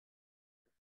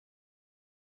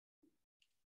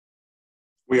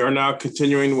We are now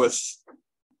continuing with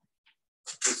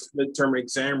midterm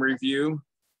exam review.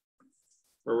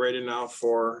 We're ready now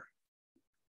for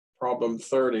problem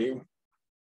 30.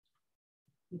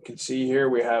 You can see here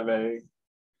we have a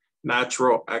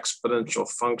natural exponential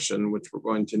function, which we're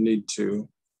going to need to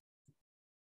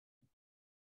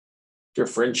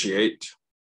differentiate.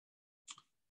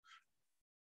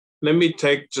 Let me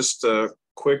take just a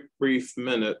quick, brief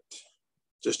minute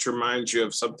just to remind you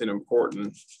of something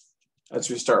important as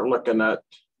we start looking at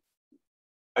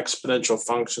exponential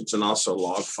functions and also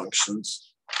log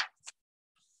functions.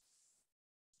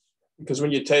 Because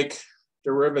when you take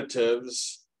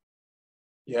derivatives,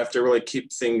 you have to really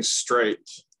keep things straight.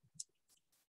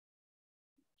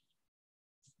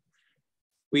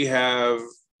 We have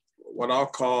what I'll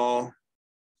call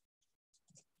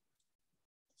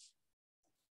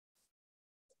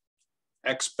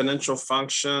exponential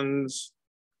functions,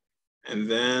 and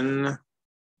then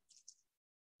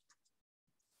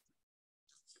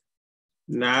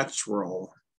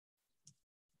natural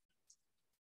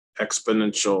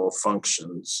exponential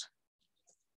functions.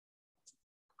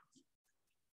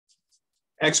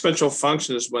 Exponential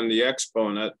function is when the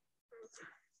exponent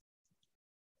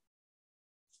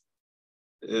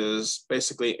is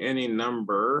basically any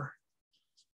number.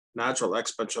 Natural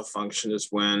exponential function is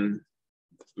when,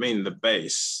 the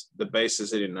base. The base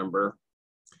is any number.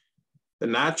 The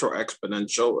natural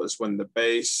exponential is when the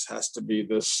base has to be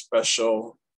this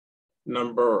special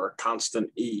number or constant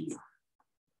e.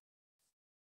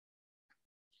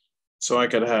 So I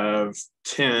could have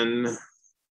 10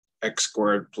 x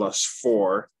squared plus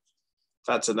 4.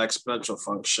 That's an exponential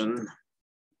function.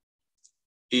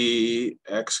 E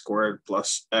x squared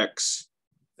plus x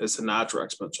is a natural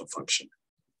exponential function.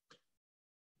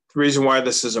 The reason why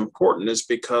this is important is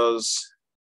because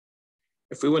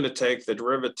if we want to take the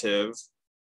derivative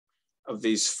of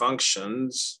these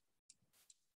functions,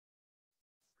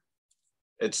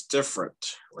 it's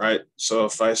different, right? So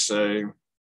if I say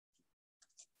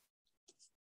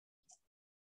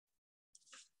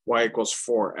y equals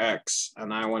 4x,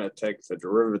 and I want to take the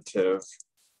derivative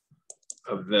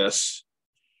of this,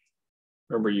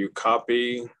 remember you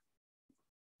copy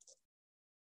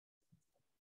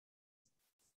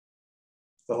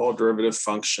the whole derivative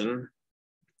function,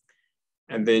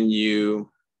 and then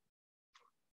you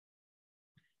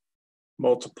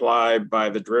multiply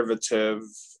by the derivative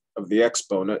of the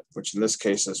exponent, which in this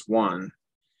case is 1.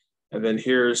 And then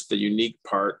here's the unique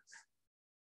part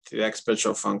to the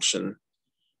exponential function.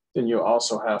 Then you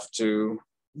also have to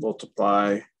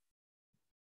multiply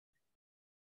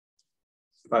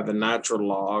by the natural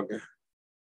log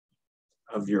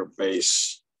of your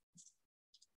base.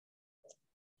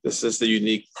 This is the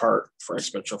unique part for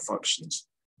exponential functions.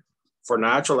 For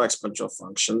natural exponential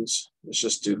functions, let's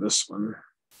just do this one.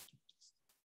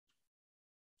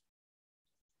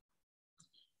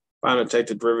 If I'm going to take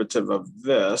the derivative of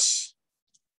this,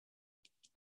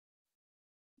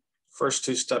 first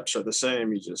two steps are the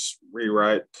same. You just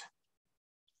rewrite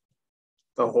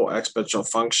the whole exponential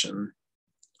function,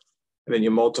 and then you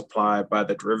multiply by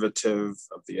the derivative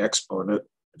of the exponent,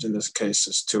 which in this case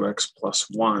is 2x plus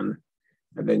 1,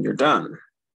 and then you're done,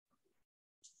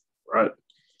 right?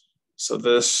 So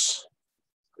this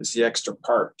is the extra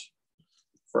part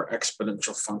for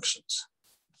exponential functions.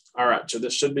 All right, so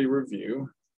this should be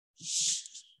review.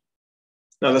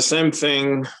 Now the same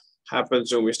thing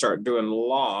happens when we start doing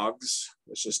logs.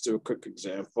 Let's just do a quick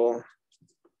example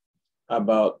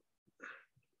about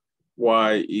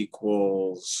y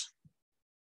equals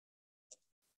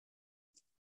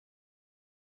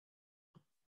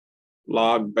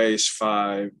log base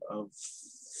 5 of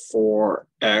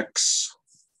 4x.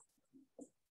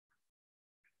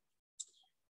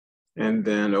 And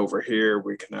then over here,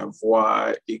 we can have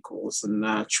y equals the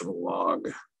natural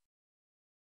log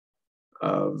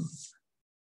of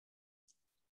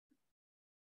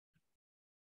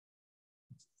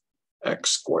x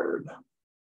squared.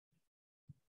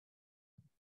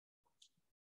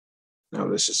 Now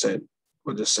this is it.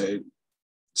 We'll just say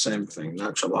same thing,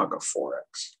 natural log of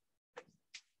 4x.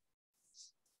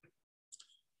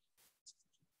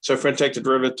 So if we take the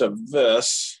derivative of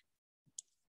this,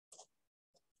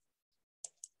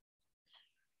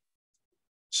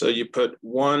 so you put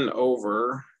 1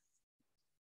 over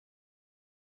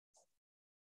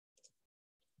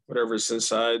whatever's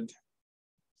inside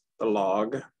the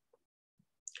log.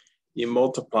 You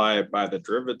multiply it by the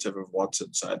derivative of what's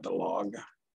inside the log.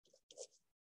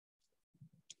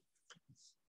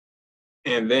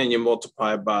 And then you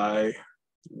multiply by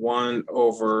 1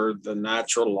 over the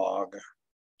natural log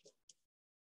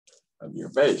of your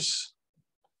base.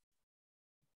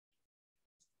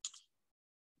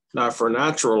 Now for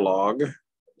natural log,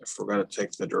 if we're going to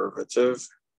take the derivative,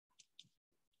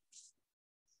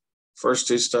 first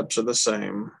two steps are the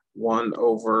same. 1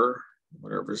 over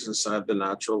whatever's inside the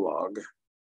natural log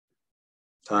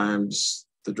times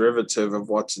the derivative of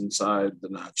what's inside the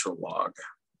natural log.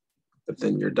 But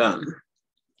then you're done.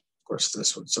 Of course,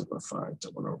 this would simplify to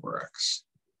 1 over x.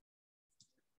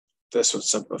 This would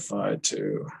simplify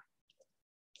to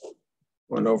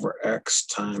 1 over x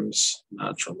times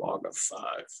natural log of 5.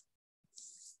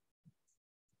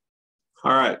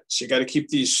 All right, so you got to keep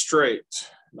these straight.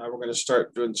 Now we're going to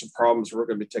start doing some problems. We're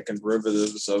going to be taking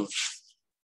derivatives of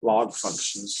log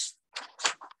functions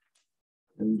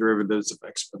and derivatives of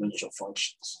exponential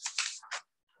functions.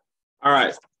 All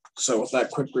right, so with that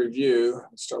quick review,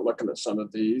 let's start looking at some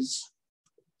of these.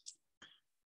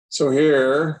 So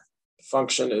here, the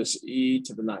function is e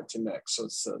to the 19x. So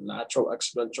it's a natural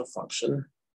exponential function.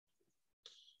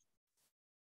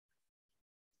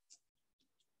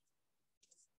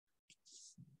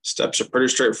 Steps are pretty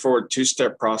straightforward,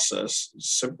 two-step process.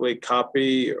 Simply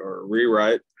copy or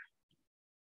rewrite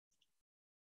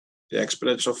the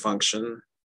exponential function.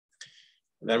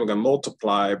 And then we're going to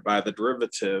multiply by the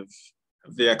derivative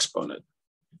of the exponent.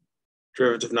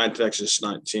 Derivative of 19x is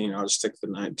 19. I'll just stick the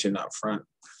 19 out front.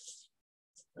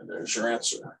 And there's your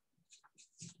answer.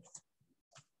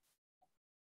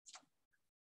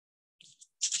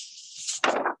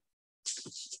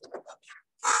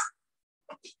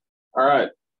 All right,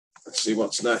 let's see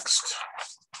what's next.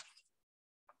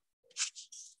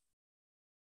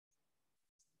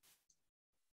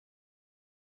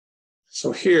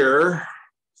 So here,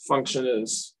 function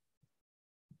is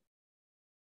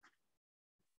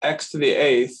x to the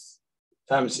 8th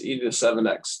times e to the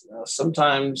 7x. Now,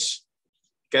 sometimes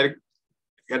you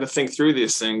got to think through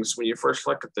these things. When you first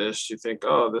look at this, you think,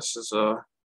 oh, this is a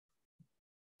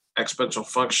exponential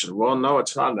function. Well, no,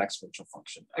 it's not an exponential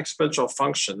function. Exponential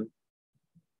function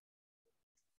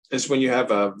is when you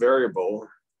have a variable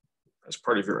as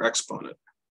part of your exponent.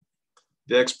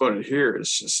 The exponent here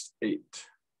is just 8.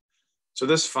 So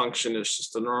this function is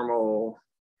just a normal,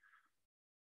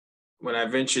 when I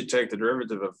eventually take the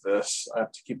derivative of this, I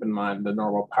have to keep in mind the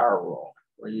normal power rule,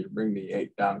 where you bring the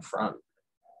 8 down front.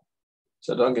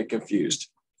 So don't get confused.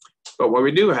 But what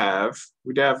we do have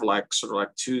like sort of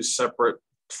like two separate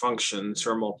functions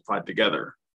are multiplied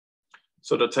together.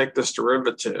 So to take this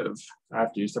derivative, I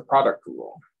have to use the product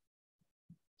rule.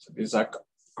 So these are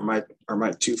my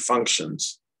two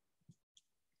functions.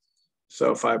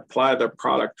 So if I apply the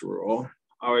product rule,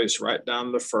 I always write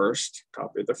down the first,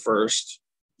 copy the first,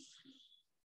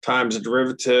 times the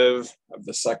derivative of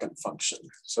the second function.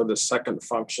 So the second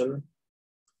function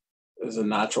is a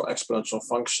natural exponential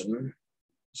function.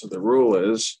 So the rule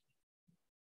is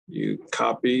you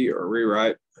copy or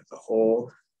rewrite the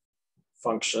whole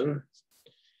function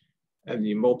and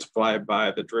you multiply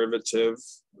by the derivative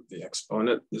of the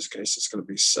exponent. In this case, it's going to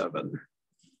be 7.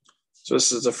 So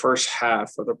this is the first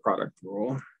half of the product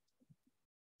rule.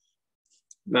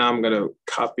 Now I'm going to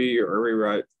copy or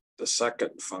rewrite the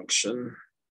second function,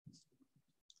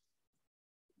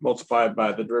 multiplied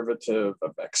by the derivative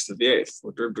of x to the 8th.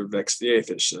 Well, derivative of x to the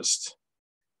 8th is just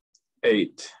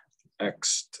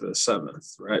 8x to the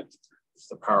 7th, right? It's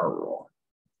the power rule.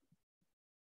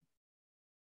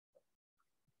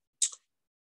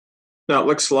 Now it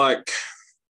looks like,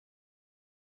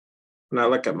 when I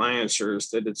look at my answers,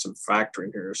 they did some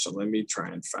factoring here. So let me try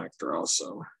and factor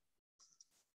also.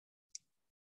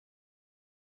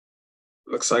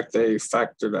 Looks like they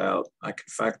factored out, I can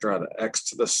factor out an x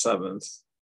to the 7th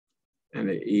and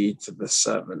an e to the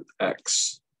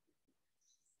 7x.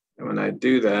 And when I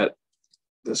do that,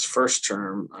 this first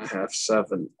term, I have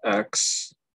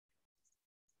 7x.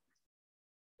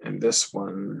 And this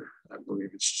one, I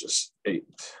believe it's just 8.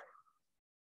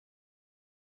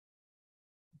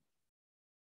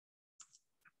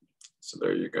 So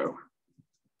there you go.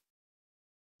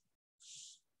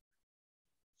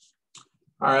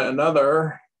 All right,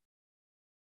 another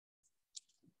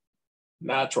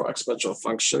natural exponential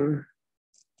function.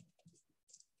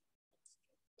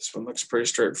 This one looks pretty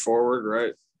straightforward,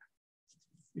 right?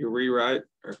 You rewrite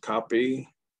or copy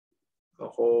the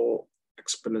whole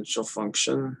exponential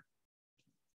function,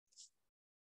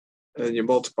 and then you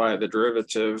multiply the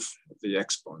derivative of the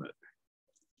exponent.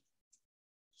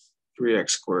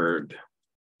 3x squared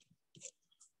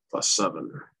plus 7.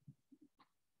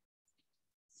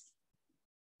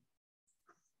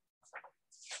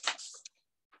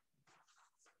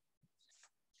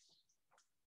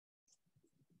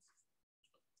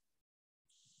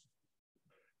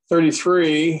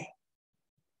 $33.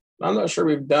 I'm not sure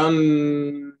we've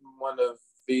done one of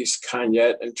these kind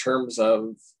yet in terms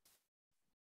of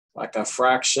like a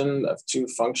fraction of two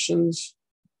functions,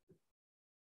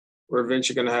 we're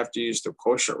eventually going to have to use the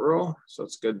quotient rule. So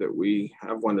it's good that we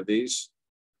have one of these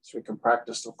so we can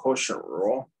practice the quotient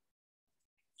rule.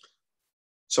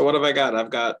 So what have I got? I've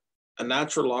got a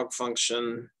natural log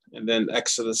function and then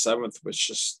x to the seventh, which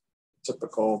is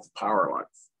typical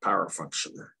power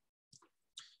function.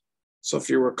 So if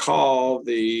you recall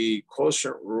the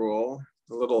quotient rule,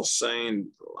 the little saying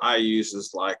I use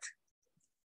is like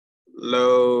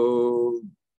low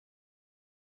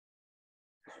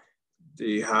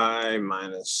d high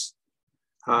minus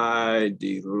high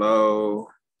d low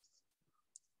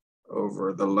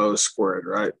over the low squared,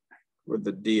 right? Where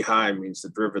the d high means the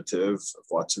derivative of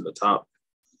what's in the top.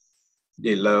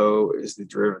 D low is the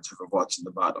derivative of what's in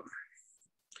the bottom.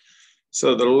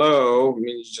 So the low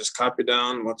means you just copy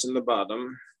down what's in the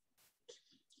bottom.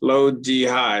 Low d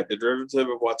high, the derivative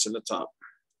of what's in the top.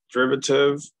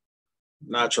 Derivative,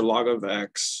 natural log of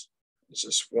x, is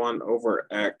just 1 over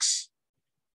x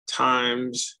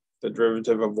times the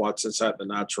derivative of what's inside the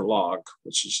natural log,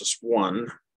 which is just 1,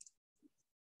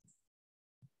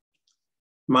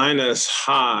 minus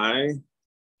high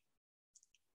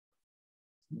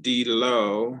d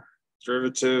low,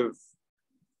 derivative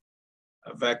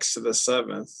of x to the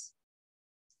seventh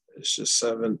is just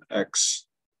 7x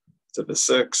to the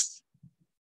sixth.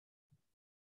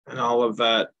 And all of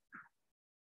that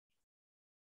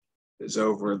is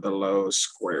over the low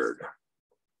squared.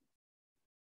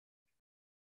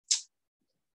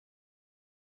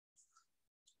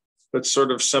 Let's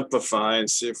sort of simplify and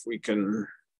see if we can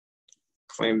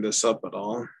clean this up at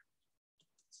all.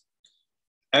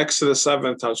 X to the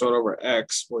seventh times 1 over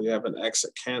x, well, you have an x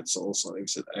that cancels, so it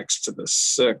makes it x to the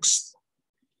sixth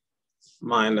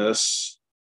minus,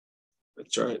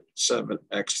 that's right,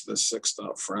 7x to the sixth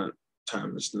out front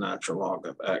times natural log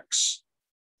of x.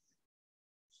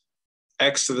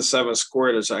 X to the seventh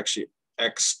squared is actually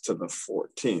x to the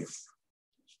 14th.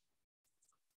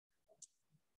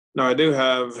 Now I do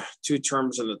have two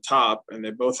terms in the top and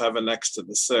they both have an x to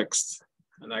the sixth,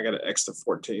 and I got an x to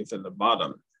 14th in the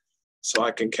bottom. So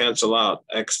I can cancel out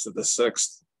x to the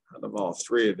sixth out of all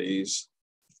three of these.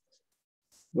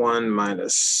 1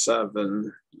 minus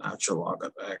 7 natural log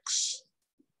of x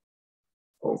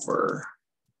over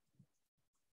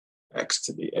x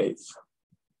to the 8th.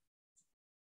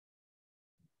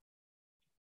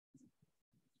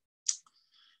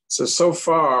 So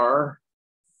far,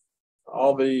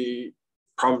 all the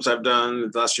problems I've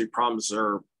done, the last few problems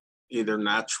are either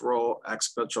natural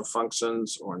exponential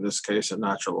functions, or in this case, a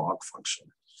natural log function.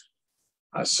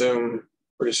 I assume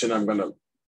pretty soon I'm going to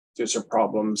do some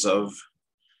problems of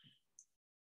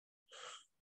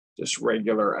just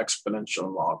regular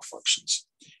exponential log functions.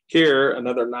 Here,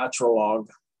 another natural log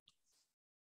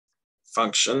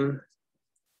function.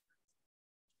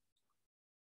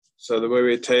 So the way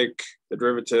we take the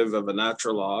derivative of a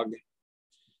natural log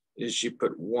is you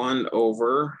put 1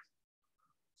 over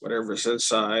whatever's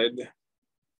inside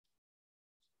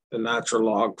the natural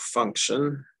log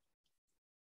function.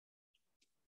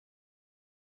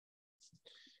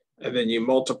 And then you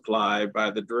multiply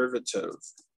by the derivative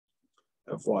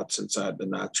of what's inside the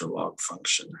natural log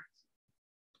function.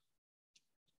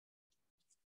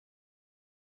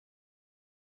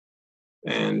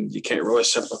 And you can't really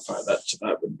simplify that, so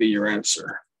that would be your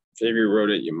answer. If you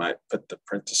wrote it, you might put the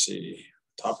parenthesis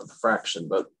top of the fraction,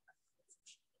 but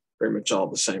pretty much all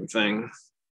the same thing.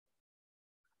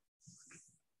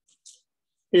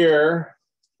 Here,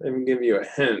 they even give you a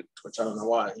hint, which I don't know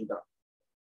why you don't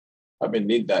probably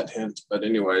need that hint, but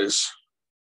anyways.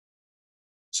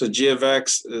 So g of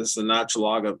x is the natural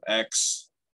log of x,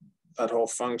 that whole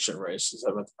function raised to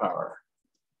the 7th power.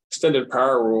 Extended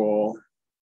power rule,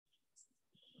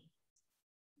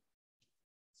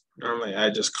 normally I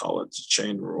just call it the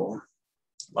chain rule.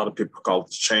 A lot of people call it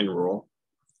the chain rule.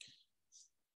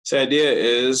 So the idea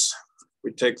is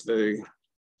we take the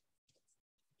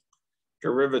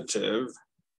derivative.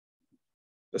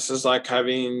 This is like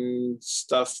having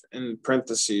stuff in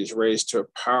parentheses raised to a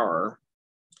power.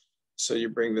 So you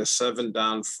bring the 7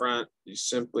 down front, you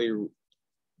simply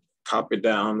copy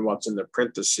down what's in the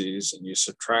parentheses and you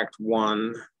subtract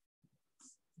 1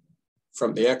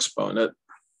 from the exponent,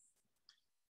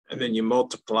 and then you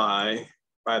multiply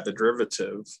by the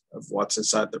derivative of what's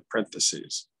inside the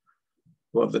parentheses.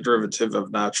 Well, the derivative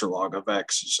of natural log of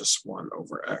x is just 1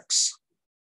 over x.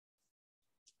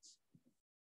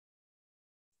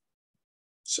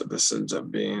 So this ends up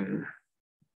being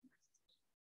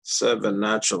 7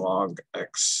 natural log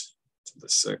x to the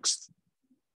 6th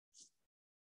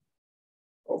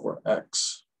over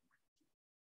x.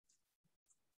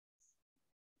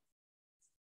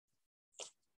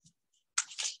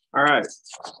 All right.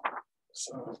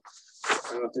 So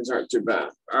things aren't too bad.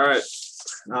 All right.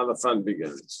 Now the fun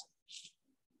begins.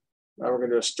 Now we're going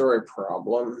to do a story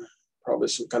problem, probably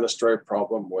some kind of story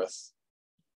problem with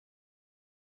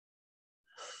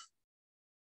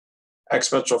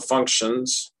exponential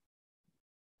functions.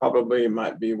 Probably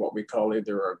might be what we call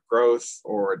either a growth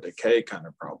or a decay kind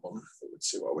of problem.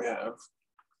 Let's see what we have.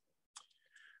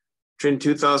 Between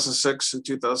 2006 and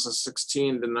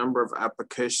 2016, the number of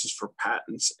applications for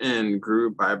patents in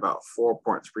grew by about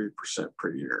 4.3%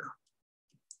 per year.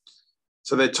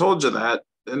 So they told you that.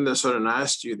 Then they sort of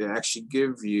asked you, they actually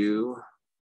give you,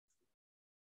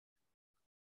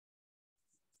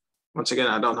 once again,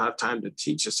 I don't have time to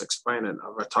teach this, explain it.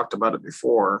 I've talked about it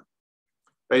before.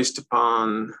 Based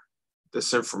upon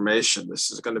this information,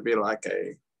 this is going to be like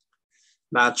a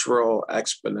natural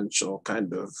exponential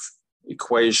kind of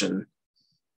equation,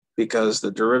 because the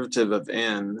derivative of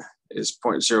n is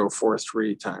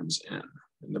 0.043 times n,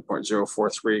 and the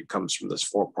 0.043 comes from this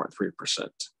 4.3%.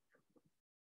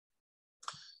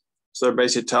 So they're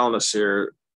basically telling us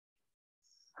here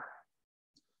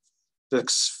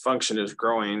this function is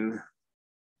growing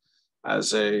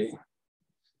as a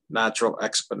natural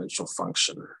exponential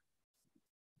function.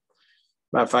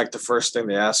 Matter of fact, the first thing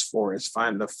they ask for is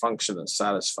find the function that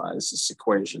satisfies this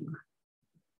equation.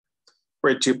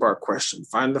 Great two-part question.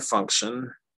 Find the function.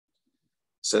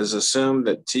 It says assume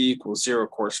that t equals 0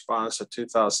 corresponds to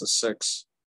 2006,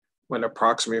 when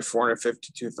approximately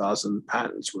 452,000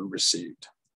 patents were received.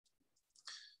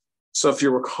 So if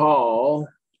you recall,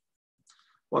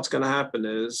 what's going to happen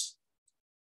is,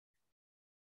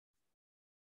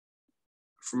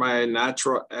 for my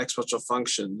natural exponential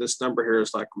function, this number here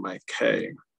is like my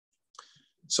k.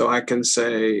 So I can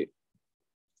say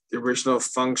the original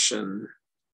function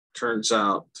turns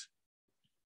out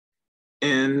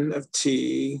n of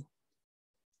t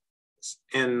is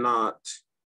n naught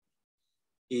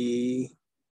e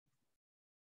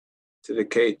to the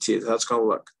kt. That's going to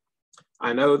look.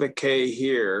 I know the k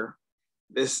here,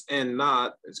 this n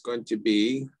naught is going to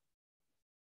be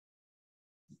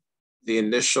the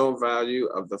initial value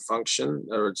of the function.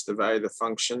 In other words, the value of the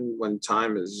function when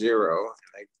time is 0.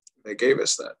 They gave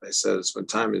us that. They says when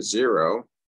time is 0,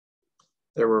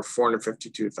 there were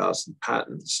 452,000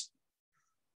 patents.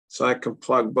 So I can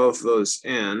plug both of those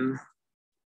in.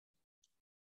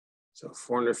 So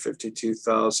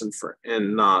 452,000 for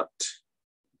n naught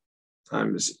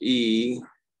times e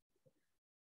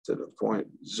to the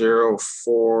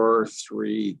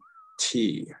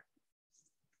 0.043t.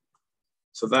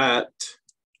 So that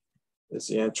is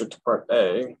the answer to part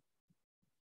A.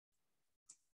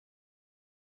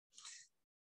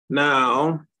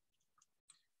 Now,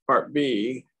 part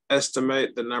B,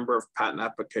 estimate the number of patent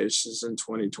applications in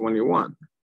 2021.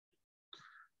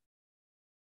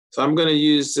 So I'm going to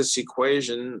use this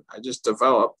equation I just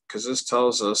developed, because this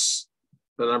tells us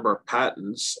the number of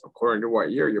patents according to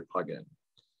what year you plug in.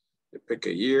 You pick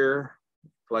a year,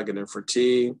 plug it in for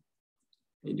t,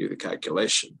 you do the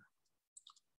calculation.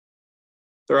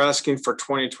 They're asking for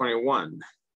 2021.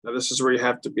 Now this is where you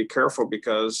have to be careful,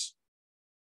 because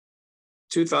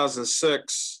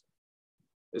 2006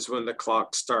 is when the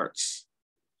clock starts.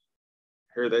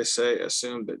 Here they say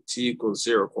assume that t equals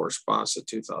 0 corresponds to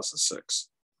 2006.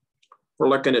 We're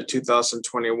looking at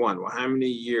 2021. Well, how many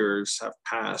years have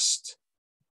passed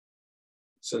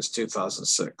since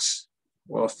 2006?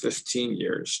 Well, 15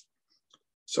 years.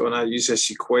 So when I use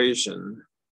this equation,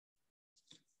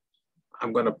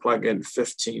 I'm going to plug in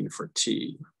 15 for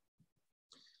t.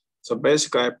 So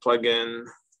basically I plug in,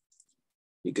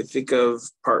 you could think of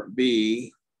part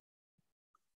B,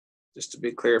 just to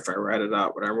be clear if I write it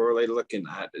out, what I'm really looking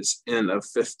at is n of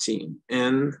 15.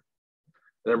 N,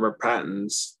 the number of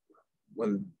patents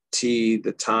when t,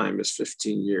 the time is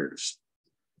 15 years.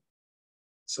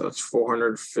 So it's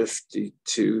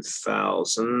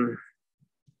 452,000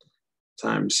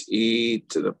 times e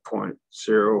to the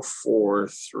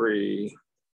 0.043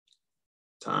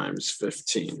 times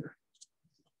 15.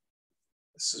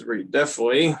 This is really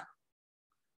definitely,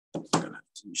 I'm gonna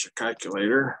have to use your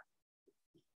calculator.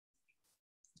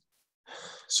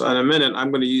 So in a minute,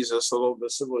 I'm going to use this little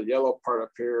yellow part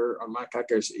up here on my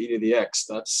calculator is e to the x.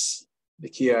 That's the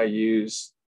key I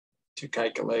use to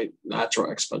calculate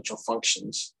natural exponential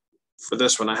functions. For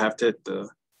this one, I have to hit the,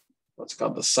 what's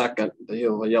called the second, the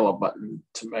yellow button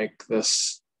to make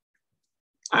this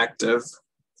active.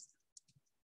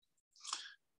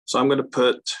 So I'm going to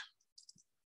put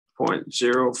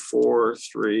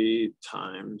 0.043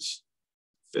 times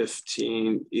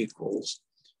 15 equals.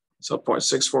 So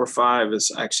 0.645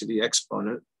 is actually the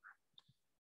exponent.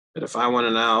 But if I want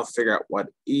to now figure out what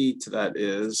e to that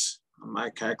is, on my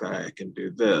calculator, I can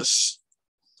do this.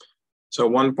 So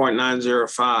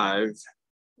 1.905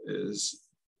 is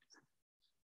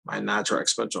my natural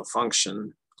exponential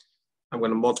function. I'm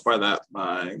going to multiply that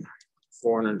by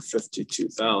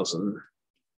 452,000.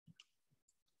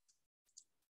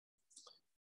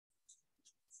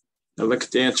 Now look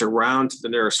at the answer, round to the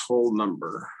nearest whole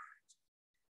number.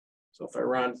 So if I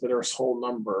round to the nearest whole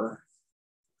number,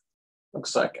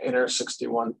 looks like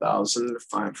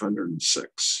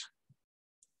 861,506.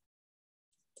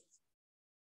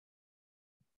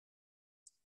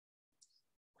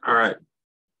 All right,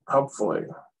 hopefully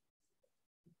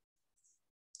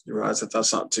you realize that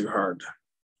that's not too hard.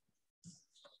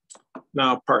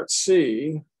 Now part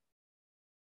C,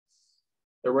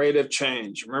 the rate of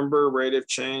change. Remember rate of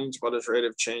change? What does rate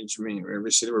of change mean? Whenever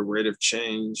you see the word rate of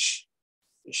change,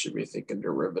 you should be thinking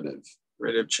derivative.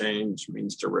 Rate of change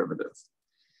means derivative.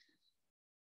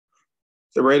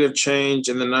 The rate of change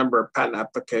in the number of patent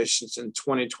applications in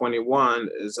 2021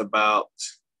 is about,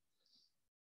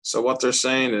 so what they're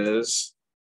saying is,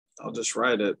 I'll just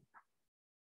write it.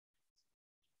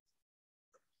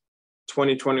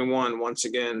 2021, once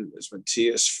again, is when T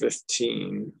is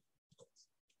 15.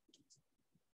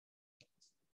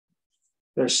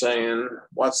 They're saying,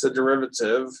 what's the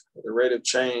derivative, the rate of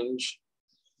change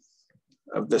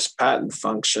of this patent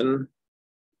function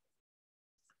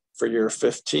for year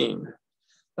 15? In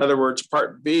other words,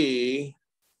 part B,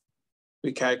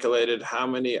 we calculated how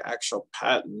many actual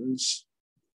patents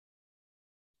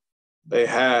they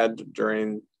had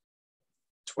during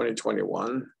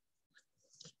 2021.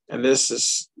 And this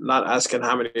is not asking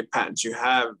how many patents you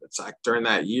have. It's like during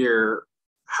that year,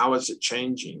 how is it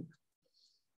changing?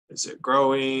 Is it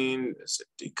growing? Is it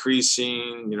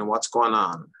decreasing? You know, what's going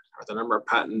on? Are the number of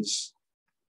patents,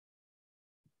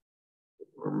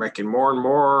 we're making more and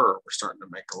more, or we're starting to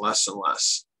make less and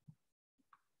less?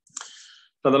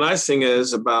 Now, the nice thing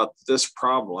is about this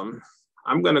problem,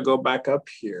 I'm going to go back up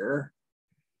here.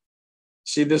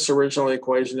 See this original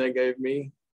equation they gave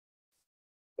me?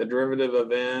 The derivative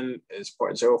of n is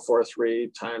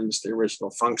 0.043 times the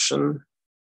original function.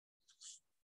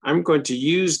 I'm going to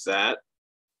use that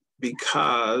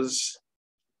because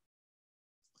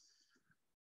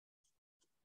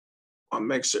what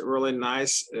makes it really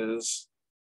nice is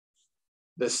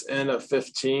this n of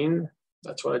 15.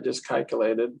 That's what I just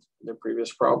calculated in the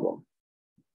previous problem.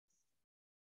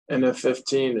 N of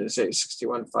 15 is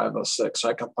 861,506. So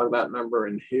I can plug that number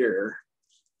in here.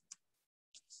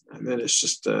 And then it's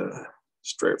just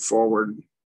straightforward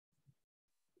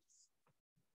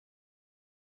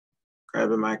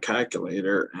grabbing my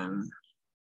calculator and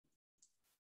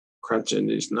crunching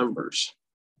these numbers.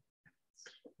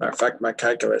 Matter of fact, my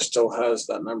calculator still has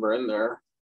that number in there.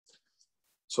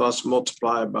 So let's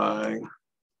multiply by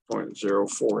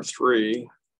 0.043.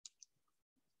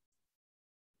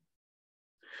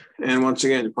 And once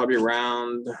again, you probably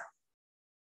round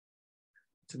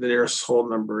to the nearest whole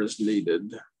number is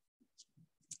needed.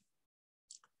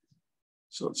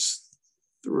 So it's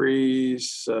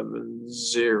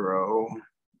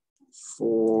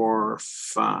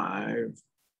 37045.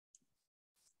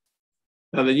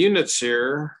 Now the units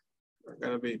here are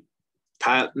going to be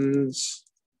patents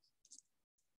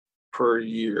per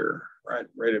year, right?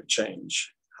 Rate of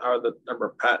change. How are the number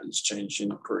of patents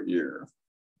changing per year?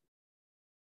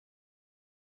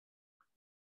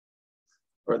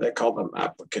 Or they call them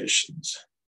applications.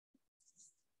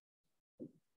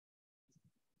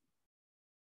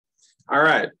 All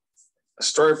right, a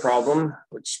story problem,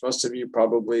 which most of you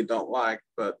probably don't like,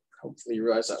 but hopefully you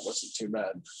realize that wasn't too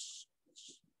bad.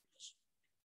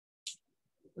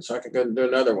 So I can go and do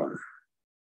another one.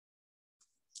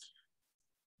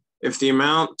 If the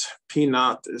amount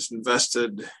P0 is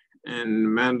invested in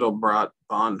Mandelbrot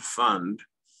bond fund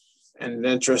and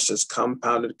interest is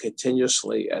compounded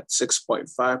continuously at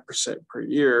 6.5% per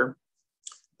year,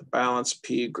 the balance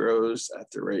P grows at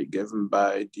the rate given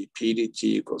by dP dt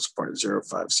equals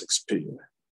 0.056P.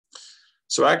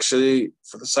 So actually,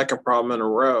 for the second problem in a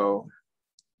row,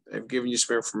 they've given you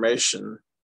some information,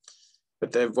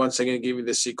 but they've once again given you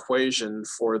this equation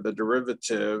for the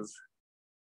derivative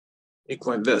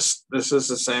equaling this. This is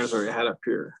the same as what we had up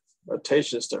here.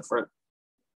 Notation is different.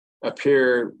 Up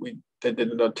here, they did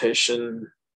the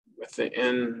notation with the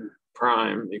n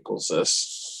prime equals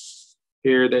this.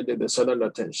 Here they did this other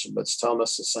notation, but it's telling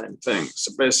us the same thing.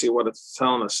 So basically what it's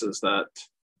telling us is that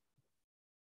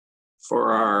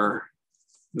for our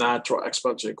natural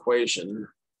exponential equation,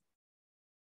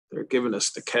 they're giving us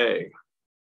the k.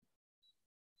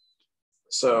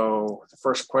 So the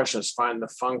first question is find the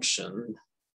function.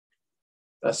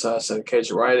 That's us in case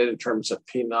you write it in terms of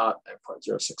P0 and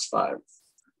 0.065.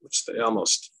 which they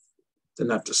almost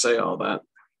didn't have to say all that.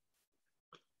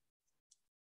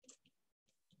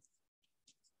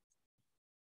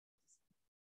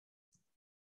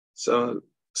 So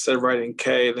instead of writing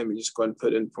K, let me just go ahead and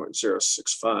put in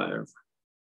 0.065.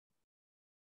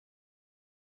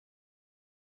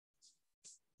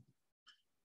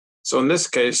 So in this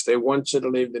case, they want you to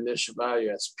leave the initial value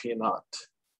as P naught.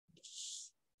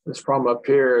 This problem up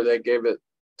here, they gave it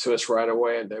to us right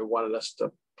away and they wanted us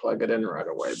to plug it in right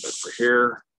away. But for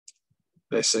here,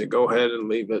 they say, go ahead and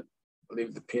leave the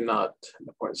P naught in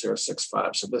the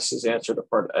 0.065. So this is the answer to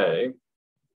part A.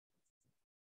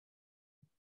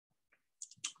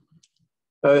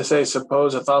 They say,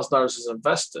 suppose $1,000 is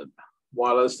invested.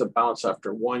 What is the balance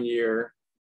after 1 year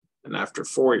and after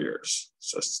 4 years?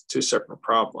 So it's two separate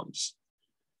problems.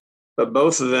 But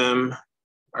both of them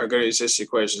are going to use this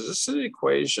equation. This is an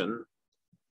equation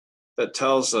that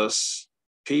tells us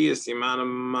P is the amount of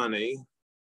money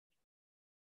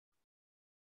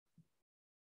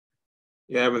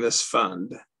you have in this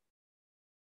fund.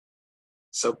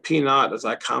 So P naught is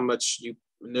like how much you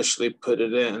initially put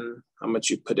it in, how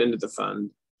much you put into the fund,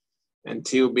 and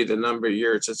T will be the number of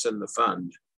years it's in the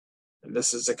fund. And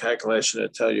this is a calculation to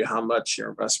tell you how much your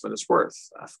investment is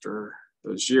worth after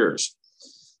those years.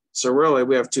 So really,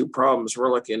 we have two problems.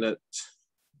 We're looking at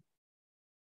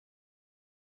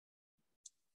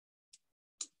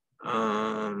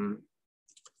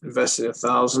investing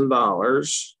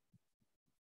 $1,000.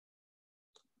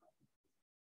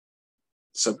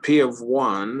 So P of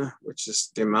 1, which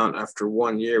is the amount after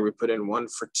 1 year, we put in 1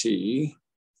 for T,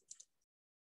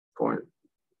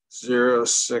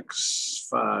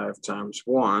 0.065 times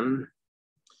 1.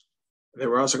 Then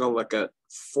we're also going to look at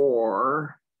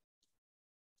 4,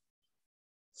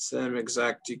 same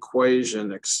exact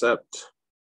equation, except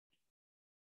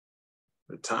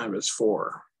the time is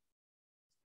 4.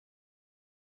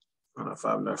 I don't know if I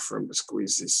have enough room to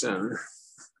squeeze this in.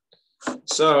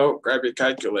 So grab your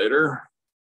calculator.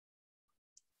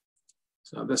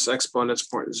 So this exponent is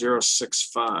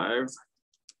 0.065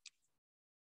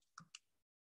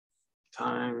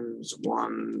 times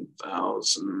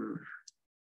 1,000.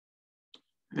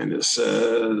 And it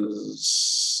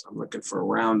says, I'm looking for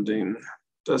rounding.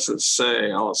 Doesn't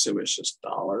say, I'll assume it's just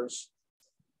dollars.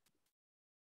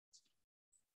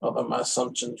 Although my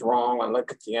assumption's wrong, I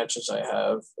look at the answers I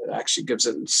have, it actually gives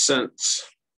it in cents.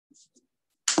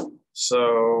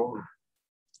 So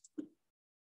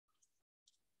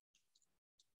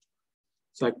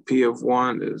it's like P of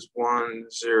 1 is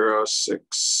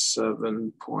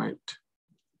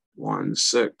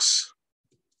 1067.16.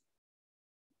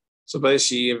 So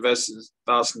basically you invested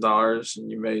 $1,000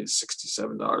 and you made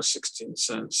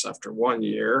 $67.16 after 1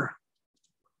 year.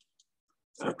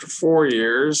 After 4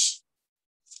 years,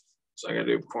 so I gotta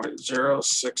do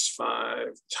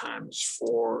 0.065 times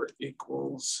 4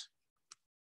 equals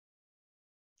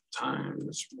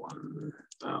times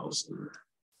 1,000.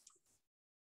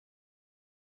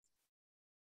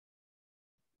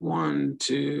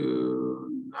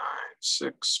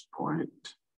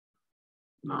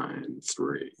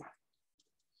 1296.93.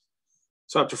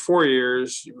 So after 4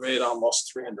 years, you made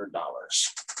almost $300.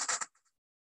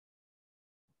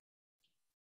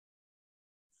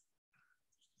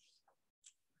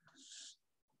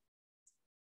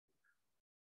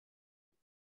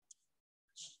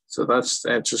 So that's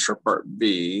the answers for part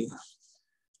B.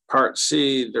 Part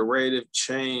C, the rate of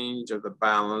change of the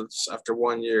balance after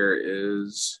 1 year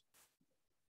is,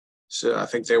 so I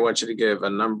think they want you to give a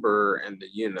number and the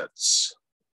units.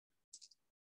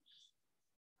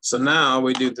 So now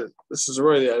we do this is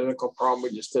really the identical problem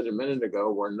we just did a minute ago,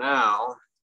 where now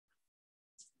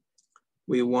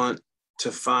we want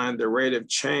to find the rate of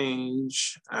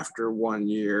change after 1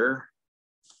 year,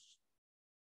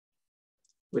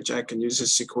 which I can use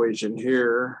this equation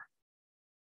here,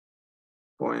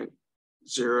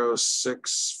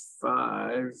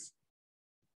 0.065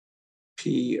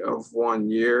 P of 1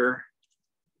 year,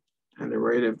 and the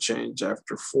rate of change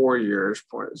after 4 years,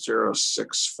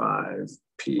 0.065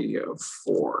 P of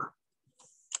 4.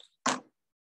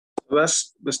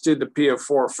 Let's do the P of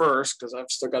 4 first, because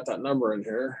I've still got that number in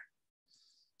here.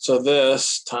 So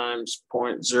this times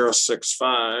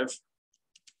 0.065,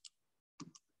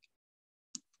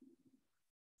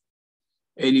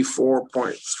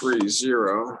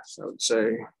 84.30. So I would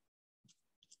say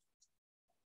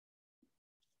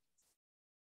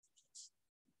it's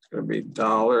going to be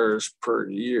dollars per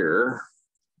year.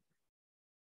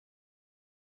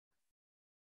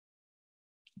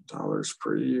 Dollars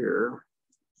per year.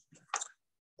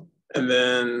 And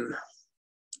then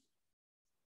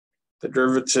the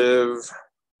derivative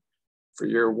for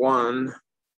year 1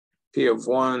 P of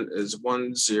 1 is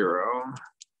 1, 0.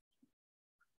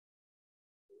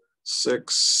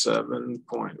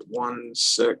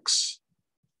 67.16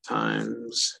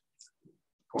 times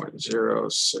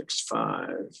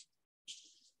 0.065,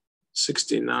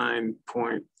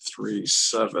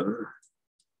 69.37.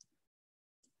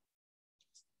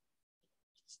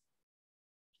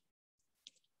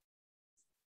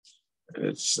 And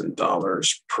it's in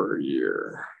dollars per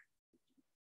year.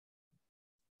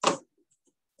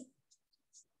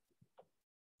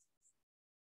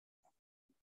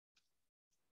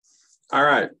 All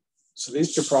right, so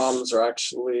these two problems are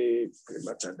actually pretty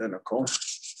much identical.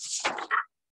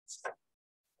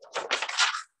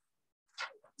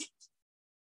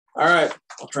 All right,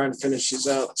 I'll try and finish these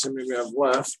out. See how many we have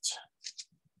left.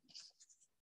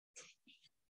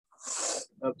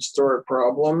 Another story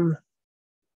problem.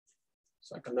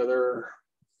 It's like another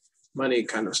money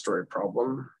kind of story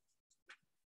problem.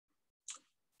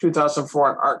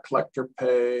 2004, an art collector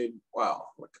paid, wow,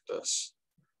 look at this,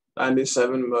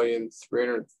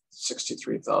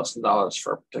 $97,363,000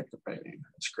 for a particular painting.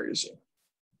 That's crazy.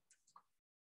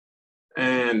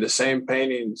 And the same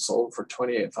painting sold for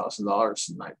 $28,000 in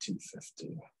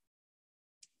 1950.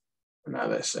 And now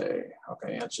they say,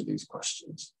 okay, answer these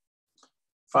questions.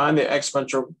 Find the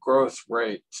exponential growth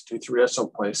rate to 3 decimal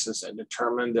places and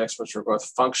determine the exponential growth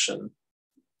function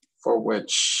for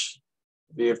which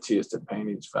V of t is the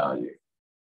painting's value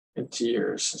in t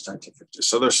years since 1950.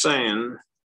 So they're saying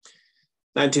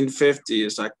 1950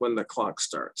 is like when the clock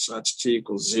starts. So that's t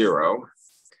equals 0.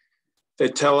 They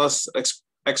tell us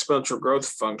exponential growth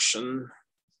function,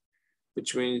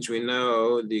 which means we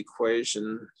know the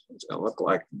equation is going to look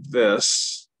like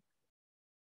this.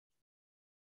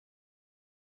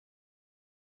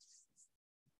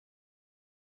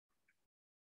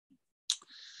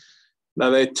 Now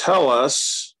they tell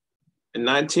us in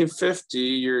 1950,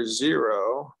 year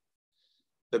 0,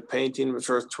 the painting was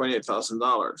worth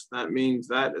 $28,000. That means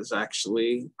that is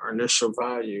actually our initial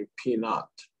value, P naught.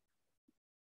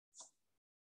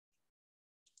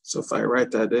 So if I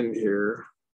write that in here,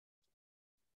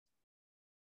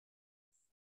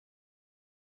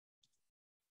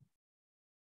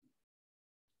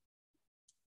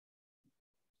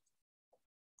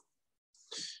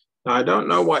 now I don't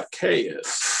know what K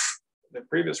is. The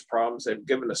previous problems, they've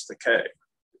given us the K.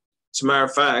 As a matter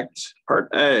of fact, part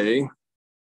A,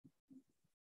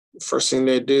 the first thing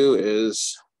they do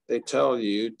is they tell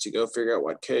you to go figure out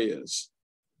what K is.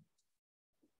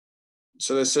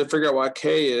 So they said figure out what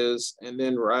K is and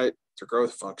then write the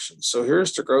growth function. So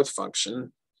here's the growth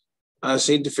function. I just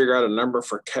need to figure out a number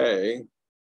for K,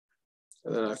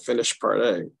 and then I finish part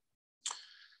A.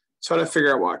 So how do I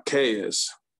figure out what K is?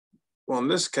 Well, in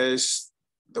this case,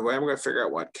 the way I'm going to figure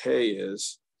out what K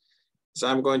is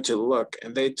I'm going to look,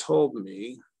 and they told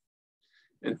me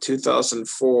in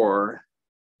 2004,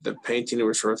 the painting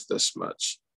was worth this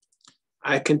much.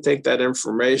 I can take that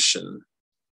information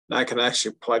and I can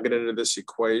actually plug it into this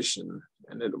equation,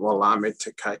 and it will allow me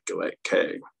to calculate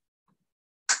K.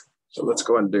 So let's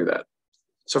go ahead and do that.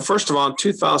 So first of all, in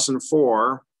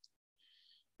 2004,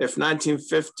 if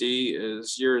 1950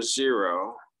 is year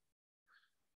 0,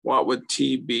 what would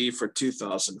T be for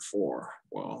 2004?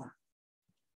 Well,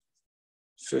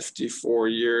 54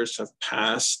 years have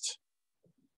passed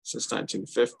since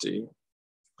 1950.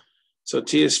 So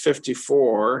T is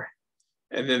 54,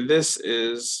 and then this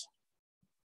is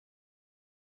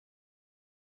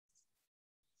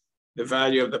the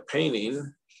value of the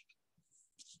painting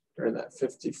during that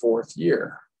 54th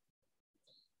year.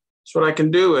 So what I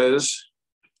can do is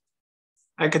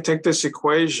I could take this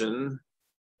equation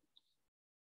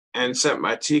and set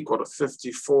my t equal to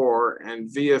 54, and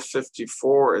V of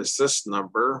 54 is this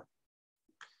number.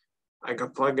 I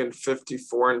can plug in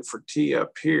 54 in for t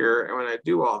up here, and when I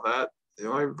do all that, the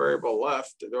only variable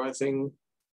left, the only thing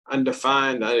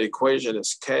undefined in that equation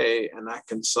is K, and I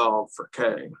can solve for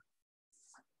K.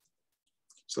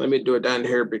 So let me do it down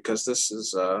here because this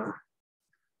is going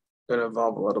to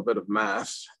involve a little bit of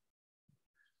math.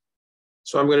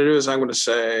 So what I'm going to do is I'm going to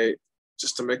say,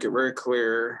 just to make it very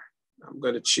clear, I'm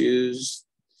going to choose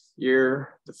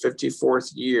year, the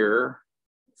 54th year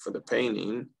for the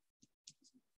painting.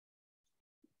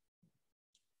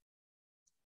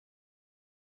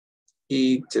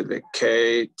 E to the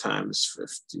K times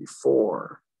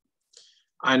 54.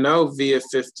 I know V of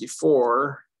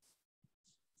 54,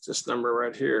 this number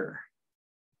right here.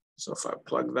 So if I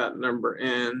plug that number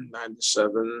in,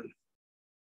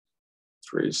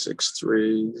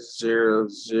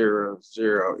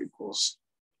 97,363,000 equals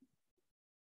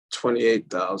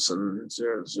 28,000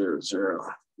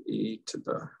 E to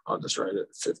the, I'll just write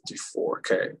it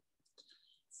 54K.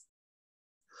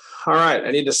 All right, I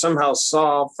need to somehow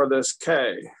solve for this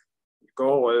K. The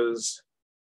goal is,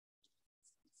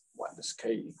 what does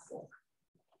K equal?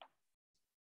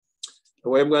 The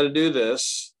way I'm going to do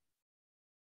this,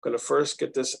 I'm going to first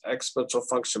get this exponential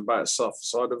function by itself.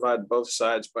 So I'll divide both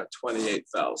sides by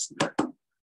 28,000.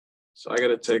 So I got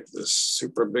to take this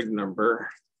super big number,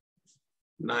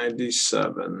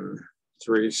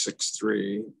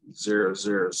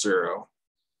 97,363,000,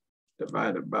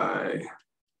 divided by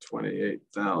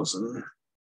 28,000.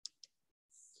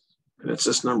 And it's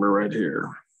this number right here.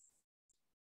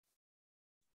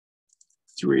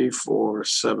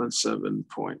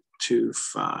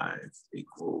 3477.25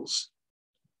 equals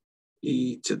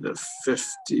e to the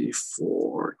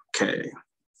 54k.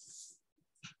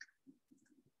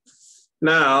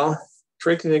 Now,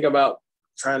 tricky thing about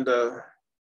trying to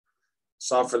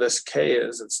solve for this k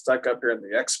is it's stuck up here in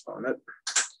the exponent.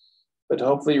 But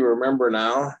hopefully you remember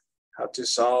now how to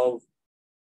solve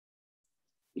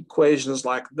equations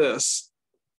like this.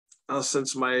 Now,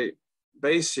 since my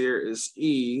base here is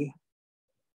e,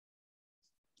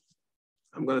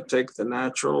 I'm going to take the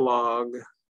natural log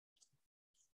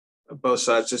of both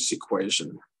sides of this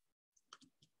equation.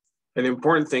 And the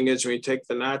important thing is when you take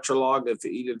the natural log of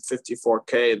e to the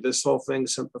 54k, this whole thing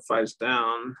simplifies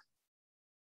down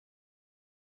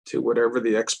to whatever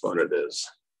the exponent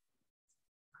is.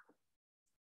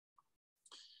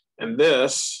 And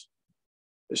this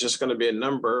is just going to be a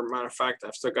number. Matter of fact,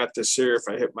 I've still got this here. If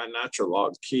I hit my natural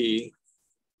log key,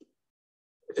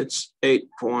 it's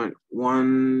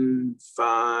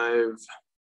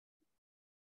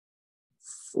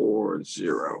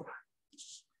 8.1540.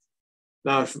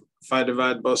 Now, if I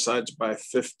divide both sides by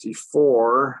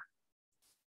 54,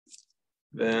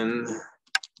 then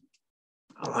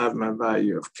I'll have my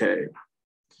value of k.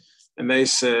 And they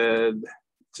said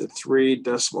to 3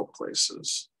 decimal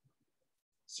places,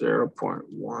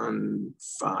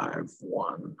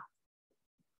 0.151.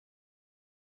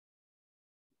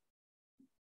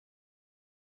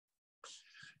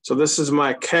 So this is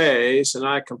my k, so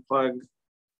now I can plug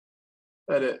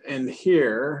that in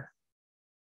here.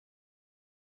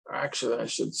 Or actually, I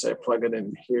should say plug it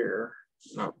in here.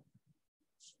 No,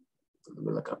 let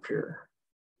me look up here.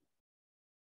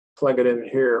 Plug it in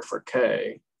here for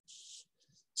k.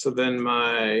 So then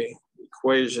my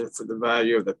equation for the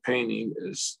value of the painting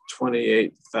is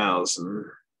 28,000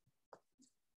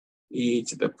 e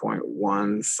to the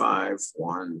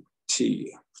 0.151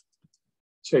 t.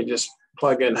 So you just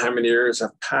plug in how many years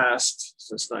have passed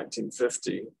since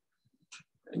 1950,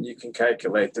 and you can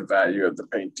calculate the value of the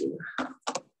painting.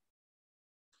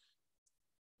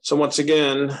 So once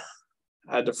again,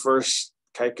 I had to first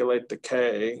calculate the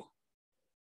k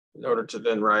in order to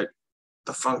then write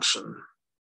the function.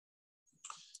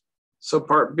 So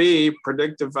part B,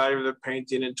 predict the value of the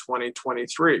painting in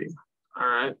 2023. All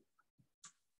right.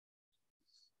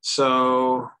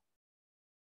 So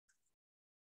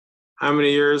how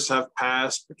many years have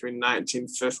passed between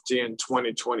 1950 and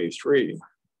 2023?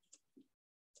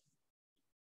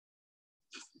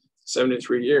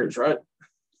 73 years, right?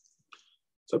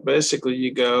 So basically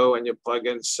you go and you plug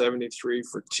in 73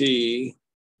 for t,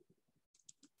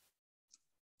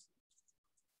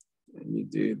 and you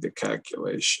do the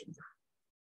calculation.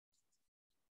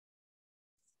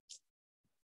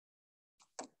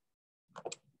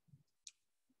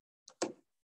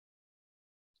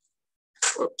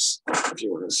 Whoops, if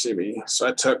you want to see me. So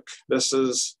I took, this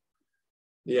is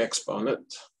the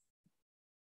exponent.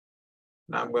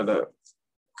 Now I'm going to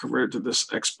convert to this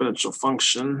exponential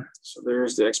function. So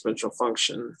there's the exponential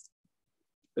function,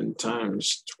 then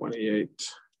times 28.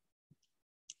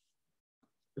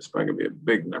 It's probably going to be a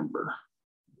big number.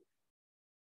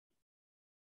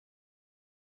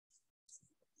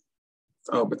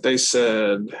 Oh, but they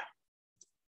said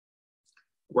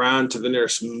round to the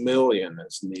nearest million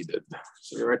is needed.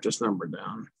 So you write this number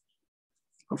down.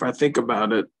 If I think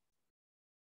about it,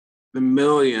 the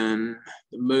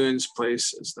million's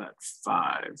place is that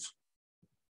 5.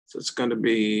 So it's going to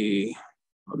be,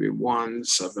 it'll be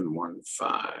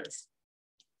 1715.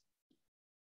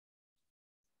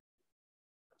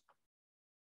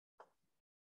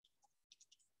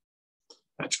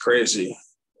 That's crazy.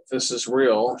 If this is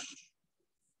real,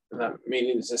 that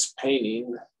means this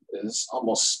painting is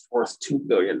almost worth $2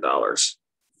 billion.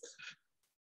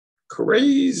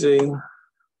 Crazy.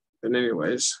 But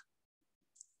anyways,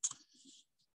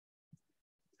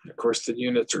 of course, the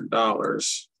units are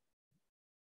dollars.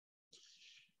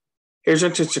 Here's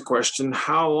an interesting question.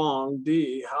 How long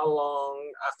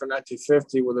after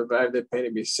 1950 will the value of the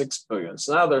painting be $6 billion?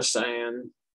 So now they're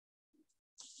saying,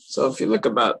 so if you look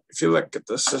at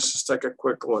this, let's just take a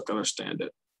quick look, understand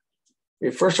it. we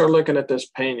first started looking at this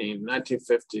painting,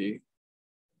 1950,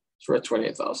 it's worth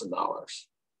 $28,000.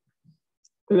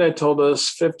 Then they told us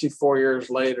 54 years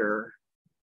later,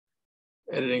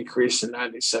 it had increased to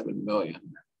 97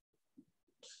 million.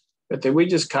 But then we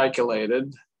just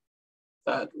calculated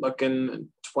that looking in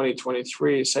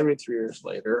 2023, 73 years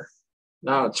later,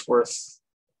 now it's worth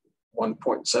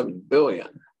 1.7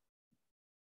 billion.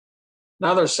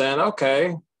 Now they're saying,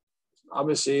 okay,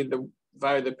 obviously the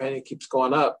value of the painting keeps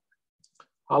going up.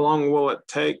 How long will it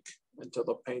take until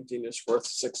the painting is worth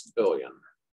 6 billion?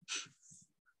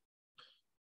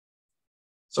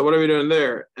 So what are we doing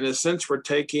there? In a sense, we're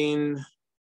taking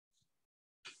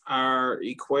our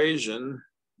equation,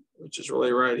 which is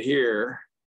really right here,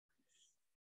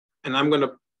 and I'm going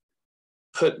to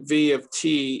put V of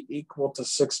t equal to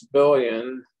 6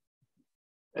 billion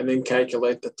and then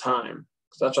calculate the time,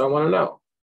 because that's what I want to know.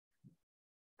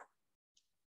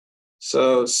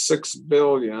 So 6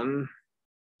 billion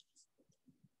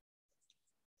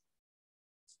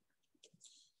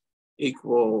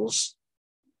equals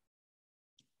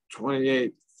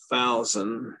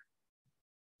 28,000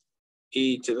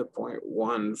 e to the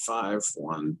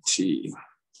 0.151 t.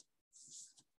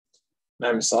 Now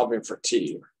I'm solving for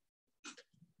t.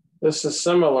 This is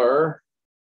similar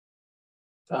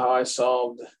to how I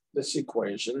solved this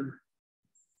equation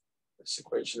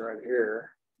right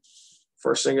here.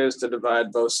 First thing is to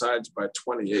divide both sides by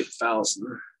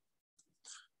 28,000.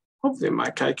 Hopefully my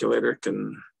calculator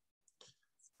can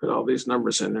put all these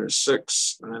numbers in there,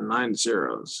 6 and then 9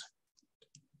 zeros.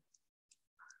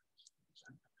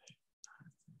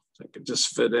 So I could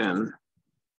just fit in,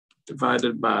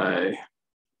 divided by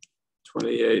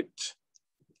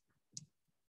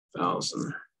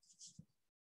 28,000.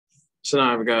 So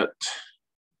now I've got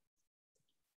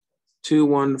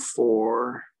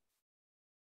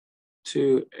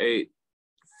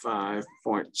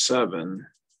 214,285.7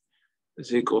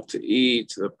 is equal to e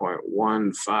to the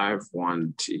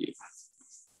 0.151 t.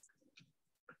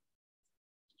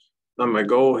 Now my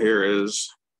goal here is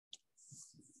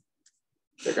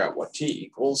figure out what t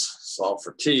equals, solve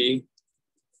for t.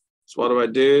 So what do I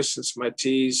do? Since my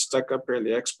t is stuck up here in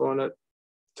the exponent,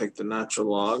 take the natural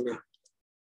log of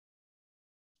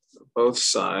both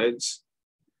sides.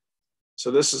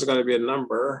 So this is going to be a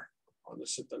number. I'll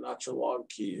just hit the natural log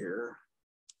key here.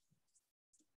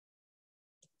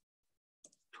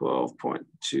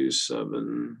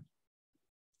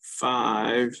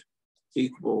 12.275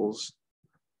 equals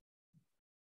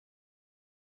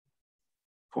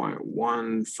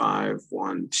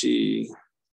 0.151 t.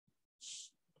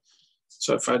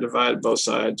 So if I divide both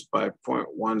sides by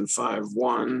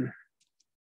 0.151,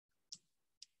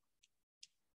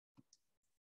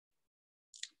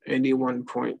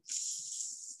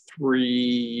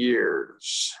 81.3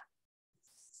 years.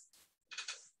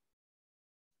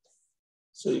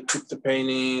 So you keep the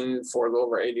painting for a little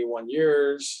over 81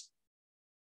 years,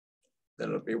 then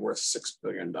it'll be worth $6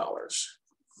 billion,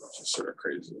 which is sort of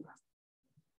crazy.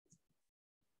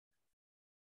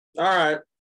 All right.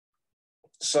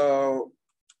 So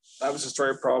that was a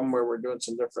story problem where we're doing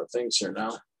some different things here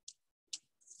now.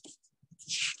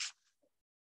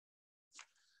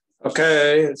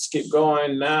 Okay, let's keep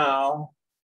going now.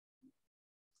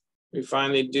 We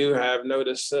finally do have,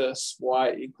 notice this,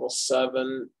 y equals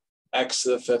 7, x to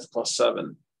the 5th plus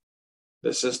 7.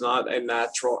 This is not a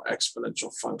natural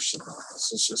exponential function.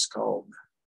 This is just called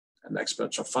an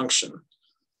exponential function.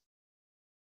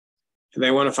 And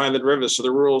they want to find the derivative, so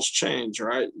the rules change,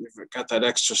 right? You've got that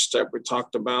extra step we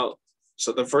talked about.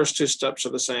 So the first two steps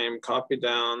are the same. Copy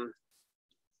down,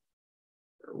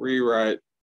 rewrite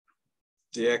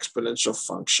the exponential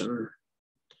function,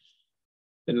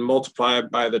 then multiply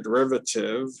it by the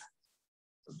derivative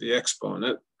of the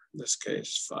exponent, in this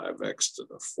case 5x to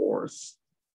the 4th.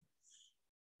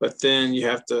 But then you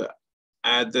have to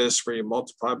add this where you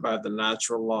multiply by the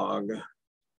natural log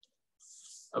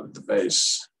of the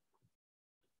base.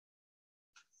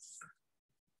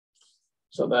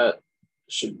 So that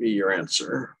should be your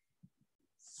answer.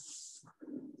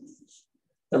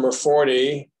 Number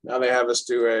 40, now they have us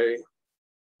do a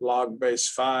log base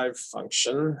 5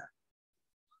 function.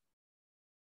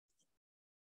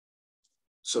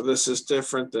 So this is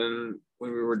different than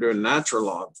when we were doing natural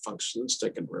log functions,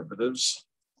 taking derivatives.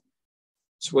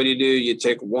 So what do? You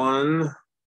take 1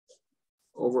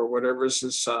 over whatever's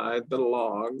inside the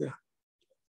log.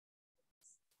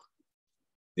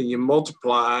 Then you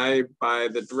multiply by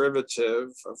the derivative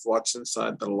of what's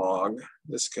inside the log. In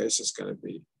this case, it's going to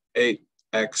be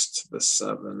 8x to the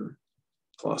 7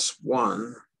 plus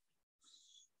 1.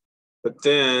 But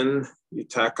then you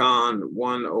tack on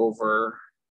 1 over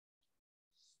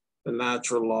the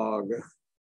natural log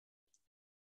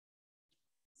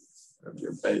of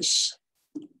your base.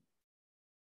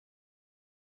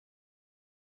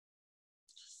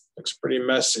 Looks pretty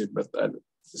messy, but that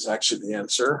is actually the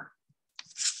answer.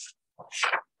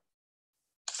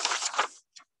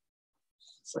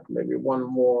 It's like maybe one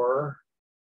more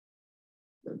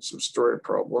and some story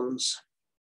problems.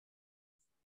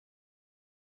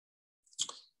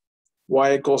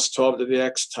 Y equals 12 to the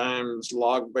x times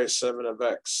log base 7 of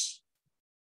x.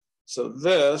 So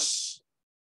this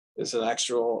is an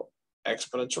actual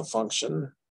exponential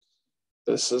function.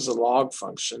 This is a log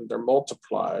function. They're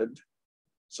multiplied.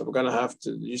 So we're going to have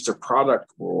to use the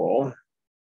product rule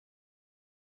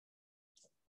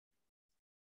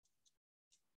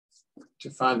to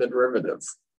find the derivative.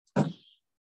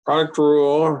 Product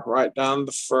rule, write down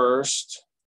the first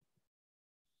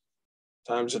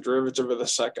times the derivative of the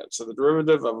second. So the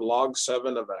derivative of log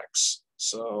 7 of x.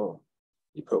 So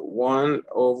you put 1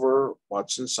 over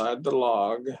what's inside the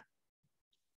log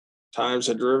times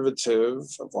the derivative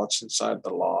of what's inside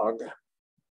the log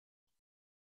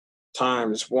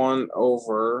times 1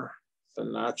 over the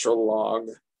natural log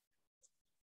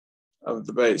of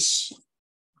the base.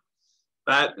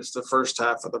 That is the first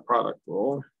half of the product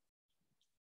rule.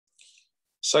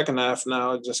 Second half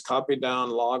now, just copy down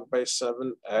log base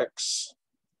 7x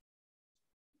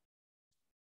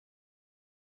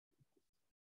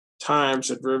times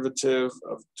the derivative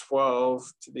of 12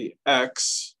 to the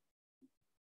x.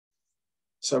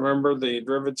 So remember, the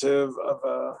derivative of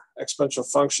an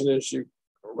exponential function is you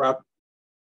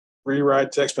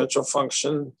rewrite the exponential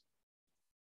function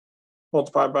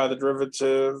multiplied by the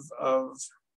derivative of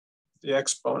the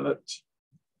exponent.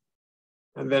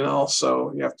 And then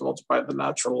also you have to multiply the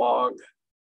natural log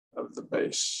of the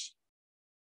base.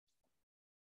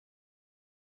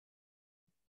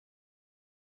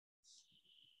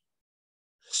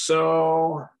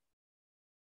 So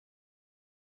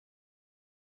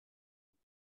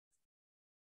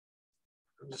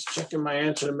I'm just checking my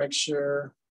answer to make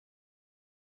sure.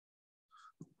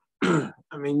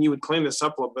 I mean, you would clean this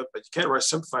up a little bit, but you can't really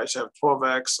simplify it. You have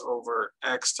 12x over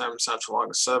x times natural log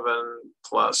of 7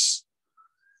 plus,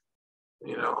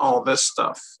 you know, all this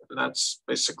stuff. And that's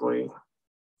basically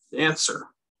the answer.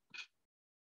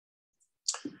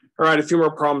 All right, a few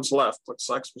more problems left. Looks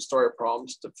like some story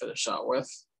problems to finish out with.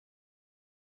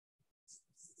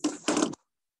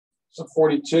 So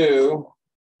 42.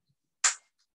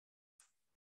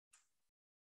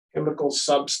 Chemical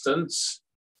substance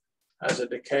has a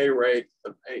decay rate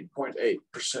of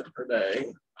 8.8% per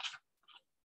day.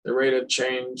 The rate of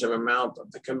change of amount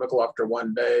of the chemical after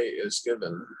 1 day is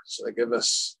given. So they give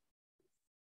us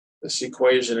this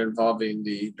equation involving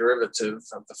the derivative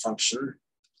of the function.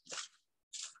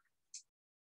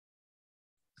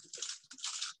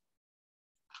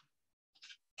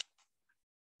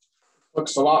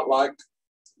 Looks a lot like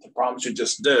the problems you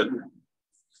just did,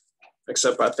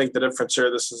 except I think the difference here,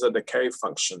 this is a decay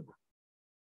function.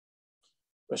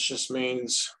 Which just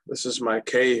means this is my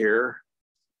k here.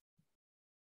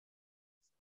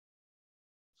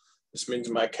 This means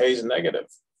my k is negative.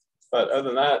 But other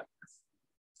than that,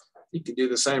 you can do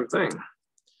the same thing.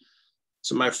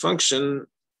 So my function,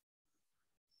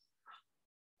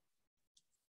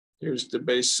 here's the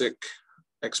basic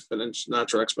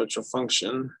natural exponential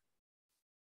function.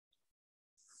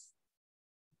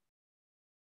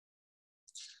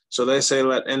 So they say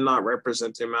let n naught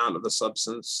represent the amount of the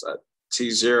substance at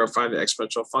T0, find the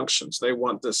exponential function. So they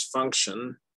want this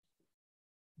function.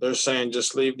 They're saying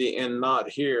just leave the n naught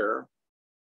here,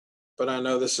 but I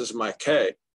know this is my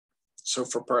k. So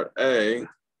for part A,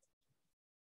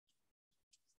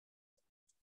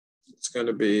 it's going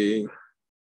to be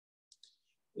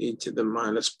e to the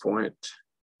minus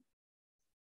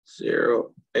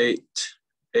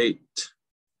 0.088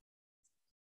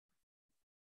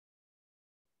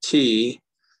 t.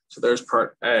 So there's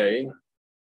part A.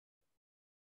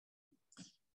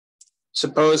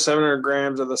 Suppose 700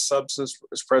 grams of the substance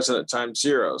is present at time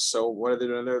 0. So what are they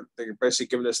doing there? They're basically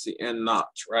giving us the n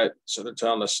naught, right? So they're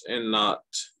telling us n naught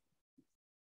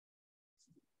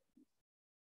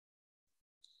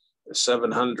is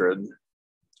 700.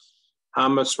 How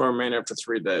much more remain after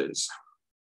 3 days?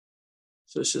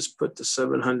 So let's just put the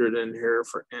 700 in here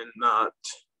for n naught.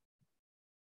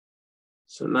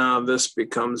 So now this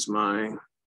becomes my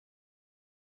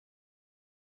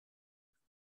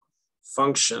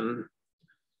function.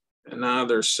 And now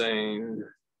they're saying,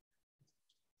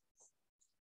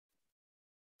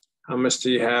 how much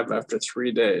do you have after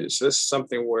 3 days? This is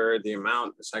something where the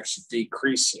amount is actually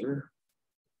decreasing.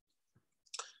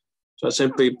 So I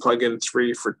simply plug in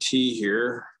 3 for t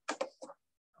here.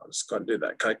 I'll let's go and do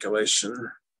that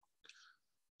calculation.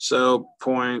 So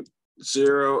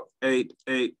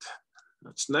 0.088,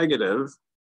 that's negative,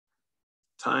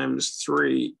 times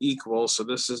 3 equals, so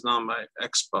this is now my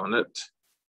exponent.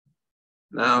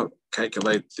 Now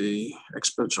calculate the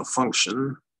exponential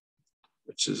function,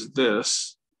 which is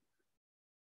this,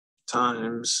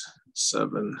 times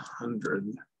 700.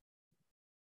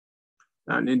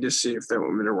 Now I need to see if they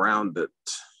want me to round it.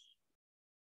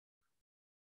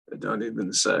 They don't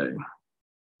even say.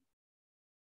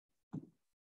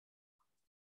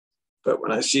 But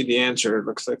when I see the answer, it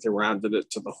looks like they rounded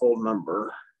it to the whole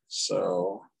number.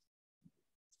 So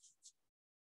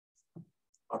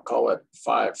I'll call it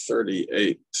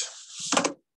 538.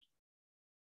 I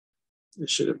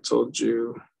should have told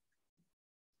you.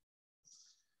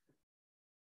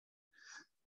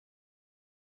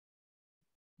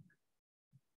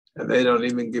 And they don't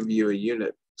even give you a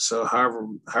unit. So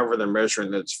however they're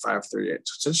measuring it, it's 538.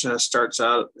 So since it started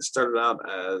out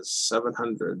as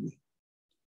 700.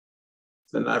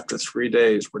 Then after 3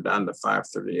 days, we're down to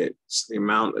 538. So the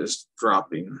amount is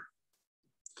dropping.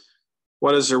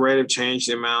 What is the rate of change,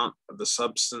 the amount of the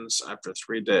substance after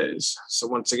 3 days? So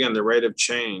once again, the rate of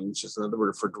change is another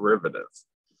word for derivative.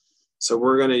 So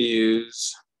we're going to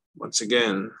use, once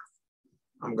again,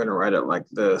 I'm going to write it like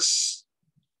this.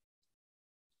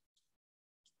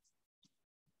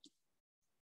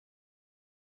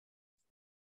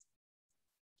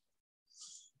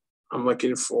 I'm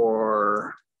looking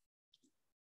for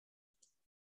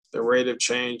the rate of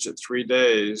change at 3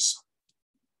 days.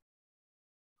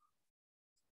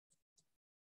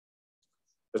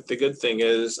 But the good thing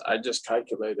is I just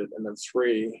calculated N of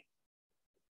 3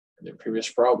 in the previous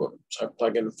problem. So I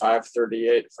plug in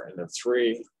 538 for N of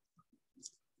 3,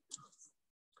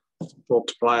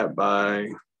 multiply it by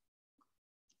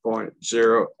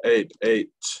 0.088.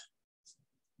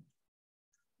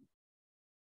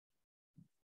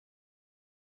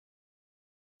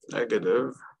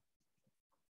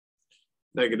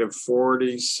 Negative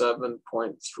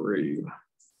 47.3.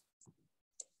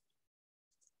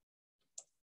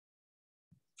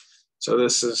 So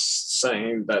this is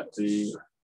saying that the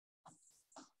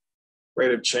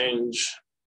rate of change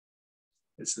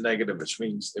is negative, which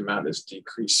means the amount is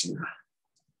decreasing.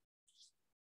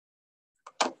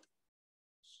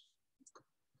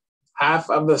 Half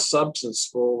of the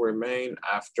substance will remain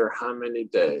after how many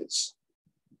days?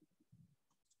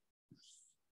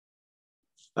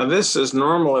 Now this is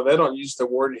normally, they don't use the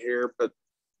word here, but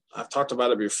I've talked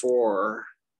about it before.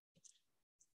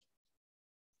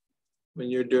 When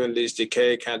you're doing these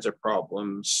decay kinds of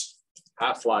problems,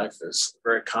 half-life is a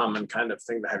very common kind of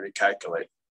thing to have you calculate.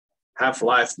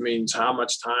 Half-life means how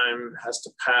much time has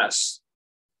to pass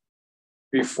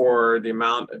before the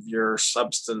amount of your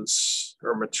substance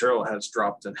or material has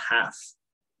dropped in half.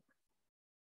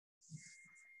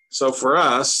 So for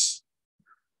us,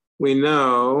 we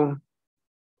know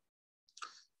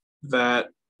that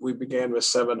we began with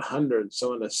 700.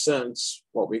 So in a sense,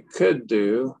 what we could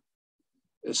do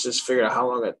is just figure out how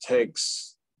long it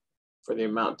takes for the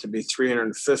amount to be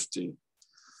 350.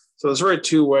 So there's really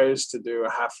two ways to do a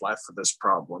half-life for this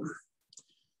problem.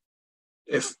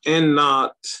 If N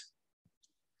naught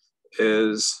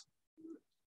is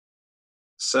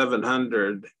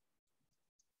 700,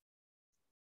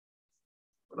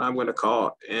 what I'm going to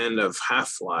call N of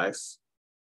half-life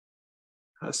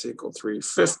has to equal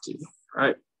 350,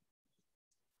 right?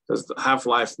 Because the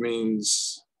half-life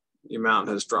means the amount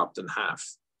has dropped in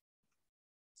half.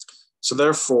 So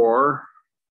therefore,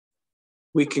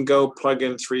 we can go plug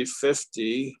in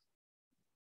 350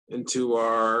 into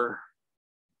our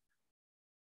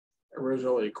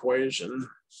original equation,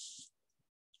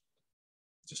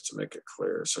 just to make it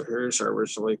clear. So here's our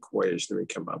original equation we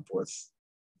come up with.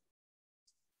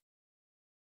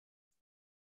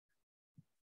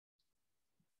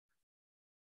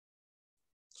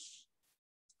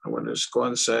 I'm going to just go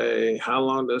and say, how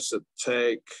long does it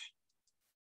take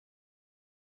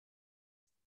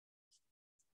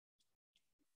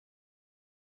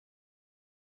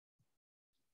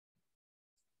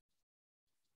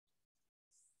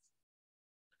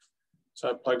So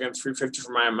I plug in 350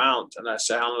 for my amount, and I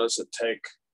say, how long does it take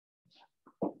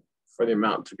for the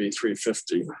amount to be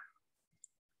 350?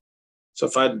 So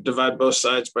if I divide both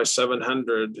sides by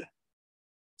 700,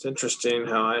 it's interesting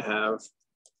how I have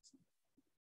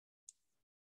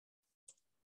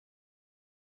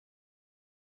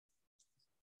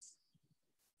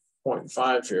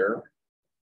 0.5 here.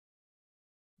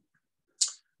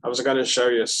 I was going to show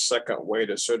you a second way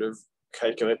to sort of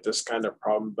calculate this kind of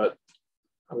problem, but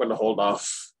I'm going to hold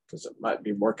off because it might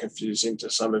be more confusing to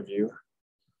some of you.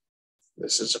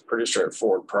 This is a pretty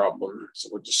straightforward problem, so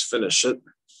we'll just finish it.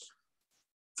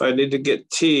 If I need to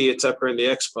get t, it's up here in the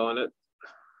exponent.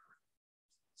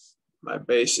 My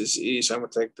base is e, so I'm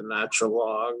going to take the natural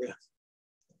log.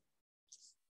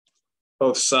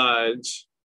 Both sides.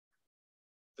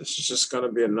 This is just going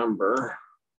to be a number.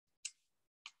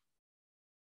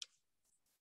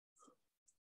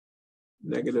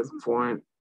 Negative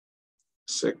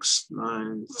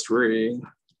 0.693.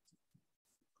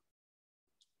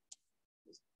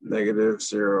 Negative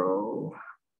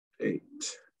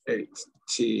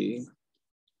 0.88t.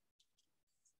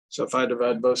 So if I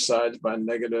divide both sides by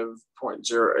negative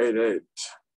 0.088,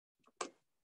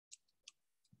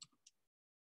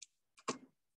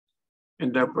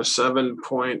 end up with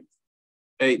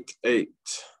 7.88.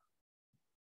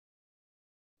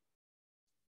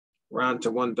 Round to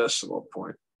 1 decimal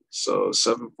point. So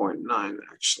 7.9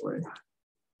 actually.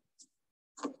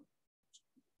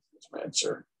 That's my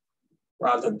answer.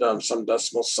 Rounded down some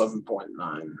decimal,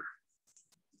 7.9.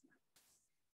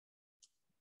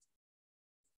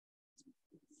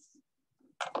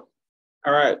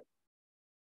 All right.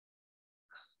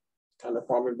 Kind of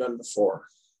problem we've done before.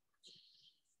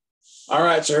 All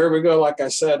right, so here we go. Like I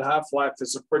said, half-life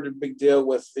is a pretty big deal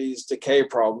with these decay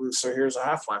problems. So here's a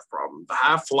half-life problem. The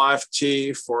half-life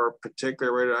T for a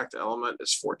particular radioactive element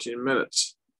is 14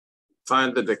 minutes.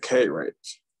 Find the decay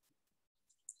rate.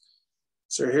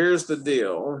 So here's the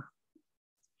deal.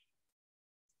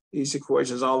 These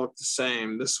equations all look the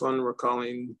same. This one we're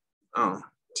calling,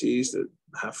 T is the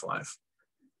half-life.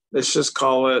 Let's just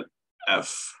call it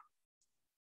F.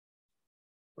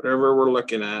 Whatever we're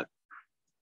looking at.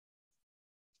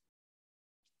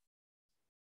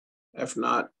 F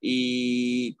naught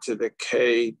E to the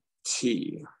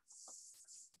KT.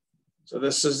 So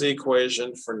this is the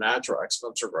equation for natural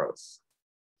exponential growth.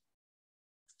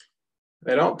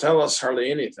 They don't tell us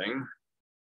hardly anything.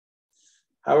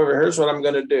 However, here's what I'm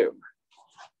going to do.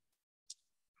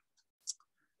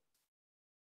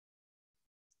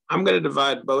 I'm going to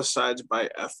divide both sides by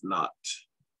F naught.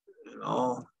 And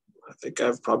I think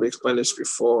I've probably explained this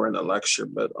before in the lecture,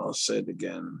 but I'll say it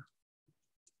again.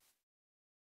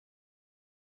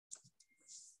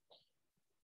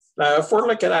 Now, if we're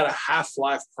looking at a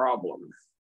half-life problem,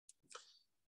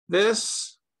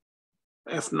 this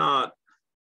F naught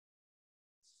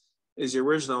is the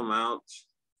original amount,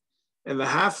 and the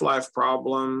half-life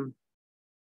problem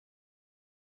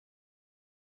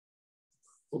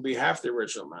will be half the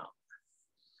original amount.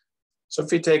 So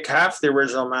if you take half the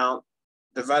original amount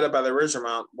divided by the original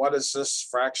amount, what is this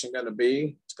fraction going to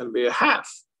be? It's going to be a half.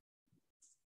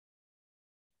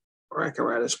 Or I can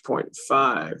write as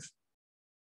 0.5.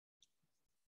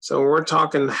 So we're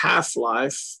talking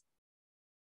half-life.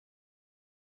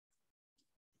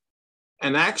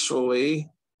 And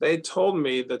actually, they told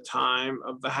me the time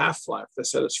of the half-life. They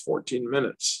said it's 14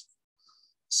 minutes.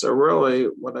 So really,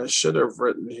 what I should have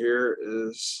written here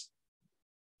is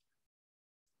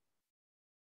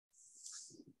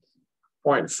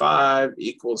 0.5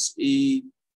 equals E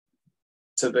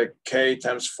to the K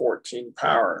times 14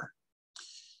 power.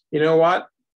 You know what?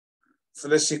 For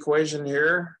this equation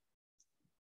here,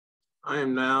 I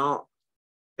am now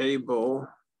able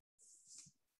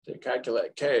to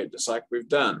calculate K just like we've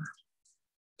done.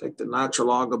 Take the natural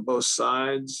log of both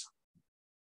sides.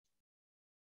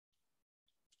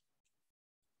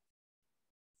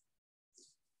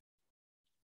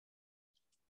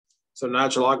 So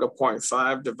natural log of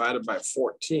 0.5 divided by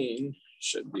 14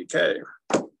 should be K.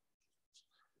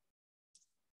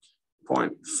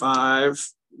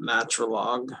 0.5 natural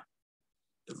log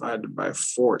divided by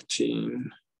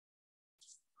 14.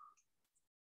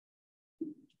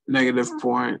 Negative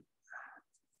point.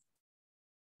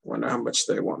 Wonder how much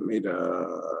they want me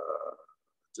to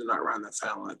do not round the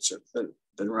family. So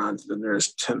then round to the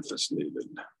nearest tenth is needed.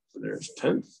 The nearest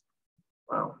tenth.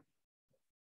 Wow.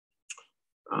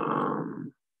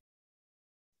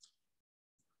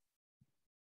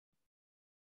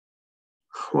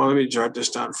 Well, let me jot this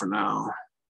down for now.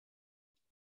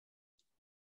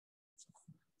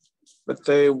 But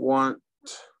they want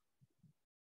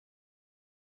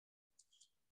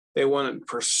it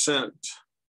percent.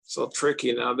 So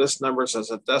tricky. Now this number says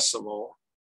a decimal.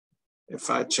 If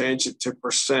I change it to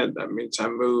percent, that means I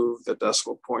move the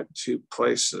decimal point 2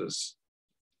 places.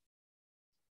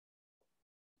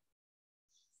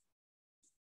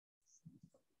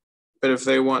 But if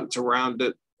they want to round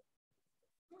it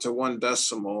to 1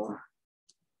 decimal,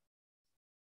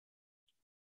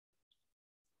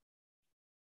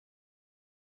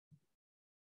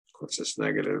 of course it's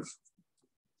negative.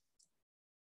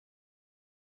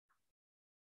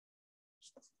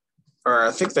 or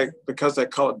I think because they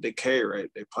call it decay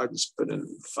rate, they probably just put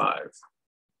in 5.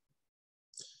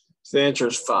 So the answer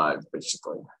is 5,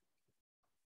 basically.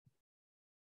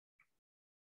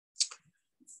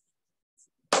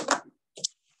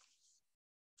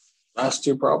 Last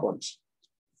 2 problems.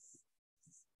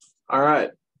 All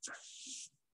right.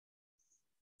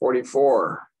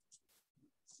 44.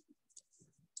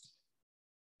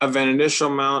 Of an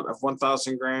initial amount of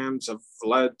 1,000 grams of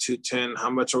lead-210, how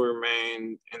much will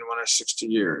remain in 160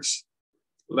 years?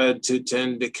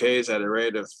 Lead-210 decays at a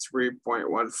rate of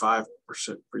 3.15%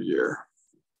 per year.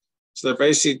 So they're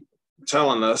basically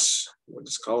telling us, we'll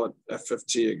just call it F of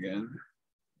T again.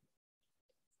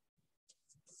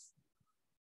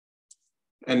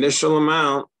 Initial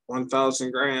amount,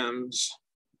 1,000 grams.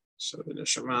 So the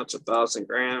initial amount's 1,000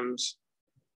 grams.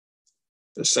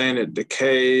 They're saying it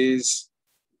decays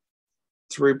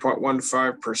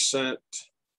 3.15%.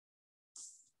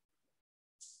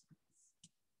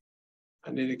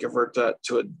 I need to convert that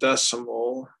to a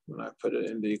decimal when I put it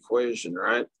in the equation,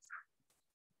 right?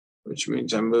 Which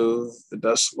means I move the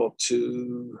decimal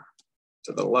to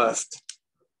the left,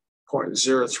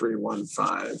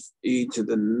 0.0315. E to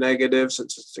the negative,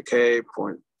 since it's decay,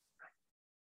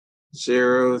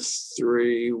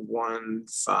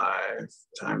 0.0315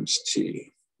 times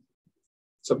T.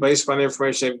 So based on the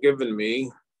information they've given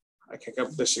me, I can come up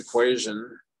with this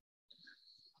equation.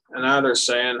 And now they're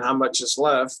saying how much is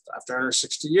left after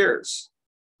 160 years.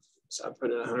 So I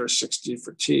put in 160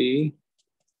 for T.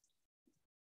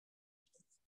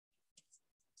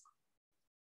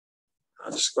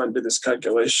 I'll just go ahead and do this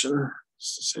calculation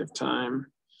just to save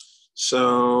time.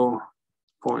 So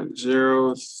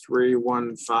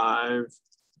 0.0315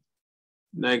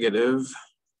 negative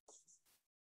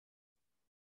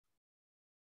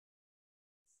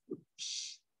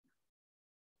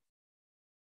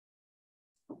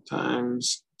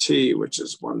times T, which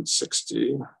is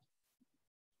 160.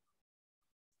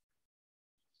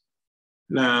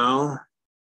 Now,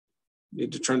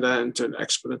 need to turn that into an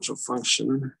exponential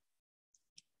function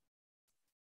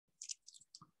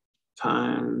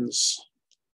times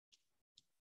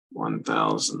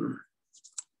 1,000.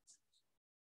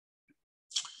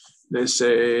 They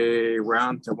say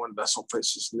round to 1 decimal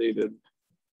place is needed.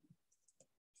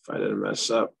 If I didn't mess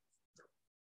up,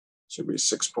 it should be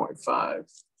 6.5.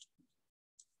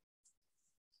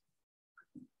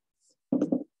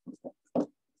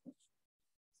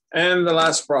 And the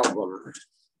last problem.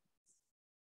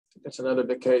 It's another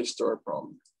decay story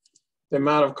problem. The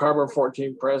amount of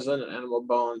carbon-14 present in animal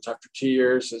bones after 2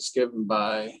 years is given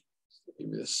by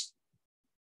this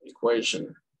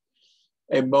equation.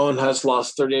 A bone has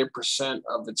lost 38%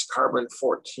 of its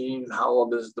carbon-14. How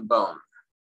old is the bone?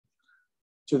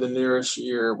 To the nearest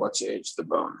year, what's the age of the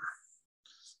bone?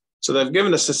 So they've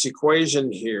given us this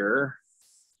equation here.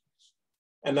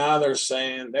 And now they're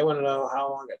saying they want to know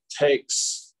how long it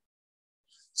takes.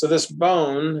 So this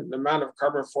bone, the amount of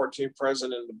carbon-14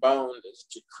 present in the bone is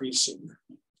decreasing.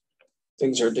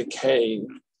 Things are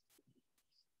decaying.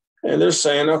 And they're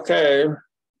saying, okay,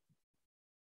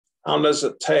 how long does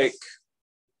it take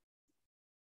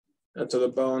until the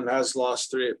bone has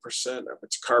lost 38% of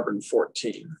its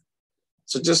carbon-14?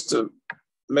 So just to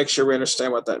make sure we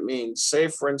understand what that means, say,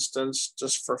 for instance,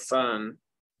 just for fun,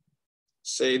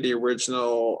 say the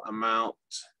original amount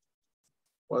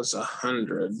was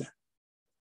 100.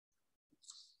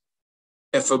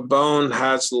 If a bone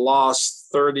has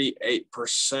lost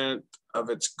 38% of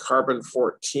its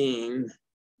carbon-14,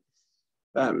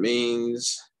 that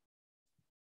means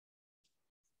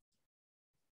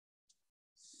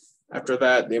after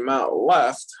that, the amount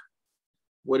left,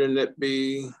 wouldn't it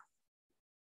be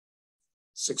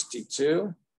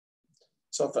 62?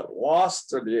 So if it lost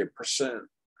 38%, it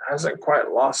hasn't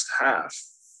quite lost half.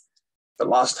 If it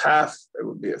lost half, it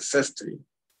would be a 50.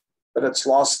 But it's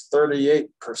lost 38%,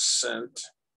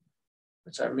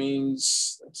 which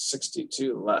means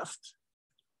 62 left.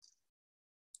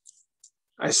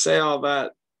 I say all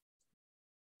that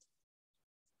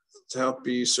to help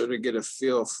you sort of get a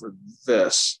feel for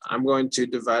this. I'm going to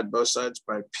divide both sides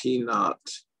by P naught.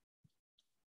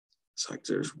 It's like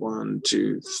there's 1,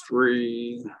 2,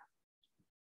 3,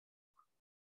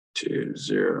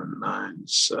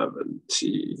 2097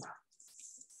 T.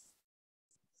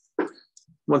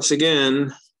 Once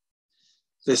again,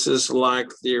 this is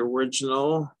like the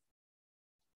original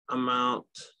amount.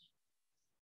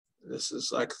 This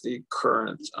is like the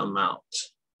current amount.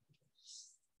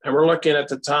 And we're looking at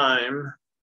the time.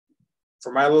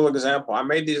 For my little example, I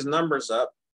made these numbers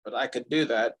up, but I could do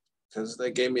that because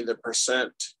they gave me the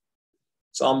percent.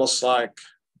 It's almost like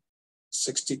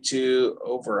 62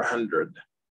 over 100.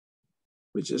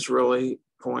 which is really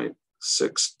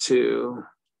 0.62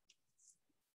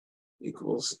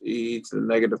 equals e to the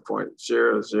negative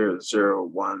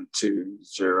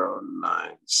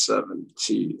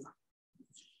 0.00012097t.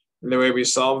 And the way we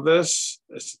solve this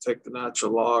is to take the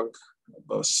natural log of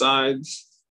both sides.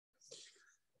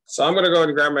 So I'm going to go ahead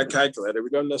and grab my calculator.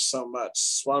 We've done this so much.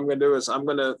 So what I'm going to do is I'm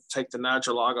going to take the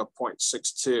natural log of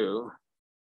 0.62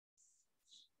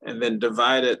 and then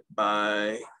divide it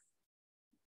by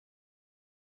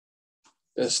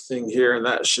this thing here, and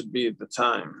that should be the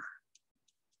time.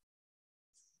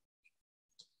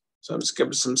 So I'm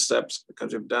skipping some steps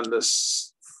because we've done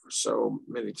this for so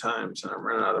many times and I'm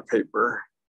running out of paper.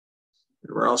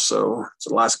 And we're also, it's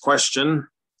the last question.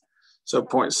 So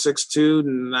 0.62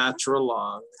 natural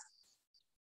log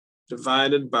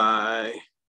divided by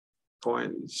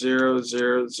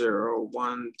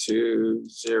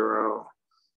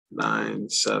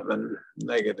 0.00012097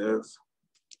 negative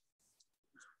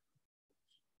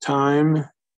time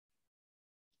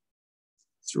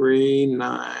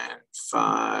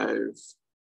 395.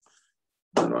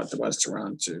 I don't know what the was to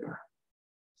round to.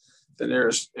 The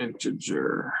nearest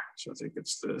integer. So I think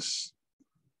it's this.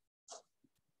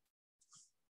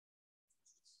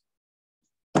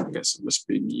 I guess it must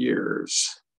be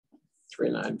years.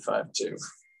 3952. And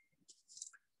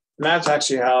that's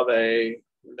actually how they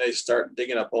start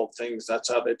digging up old things. That's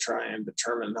how they try and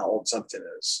determine how old something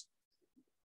is.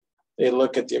 They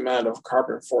look at the amount of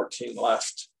carbon-14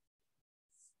 left.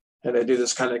 And they do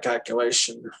this kind of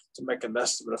calculation to make an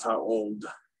estimate of how old,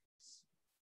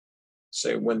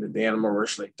 say, when did the animal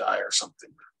originally die or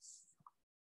something.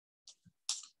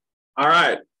 All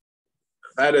right,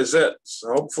 that is it.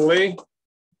 So hopefully,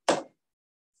 if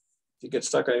you get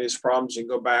stuck on these problems, you can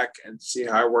go back and see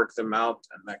how I work them out,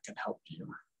 and that can help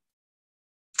you.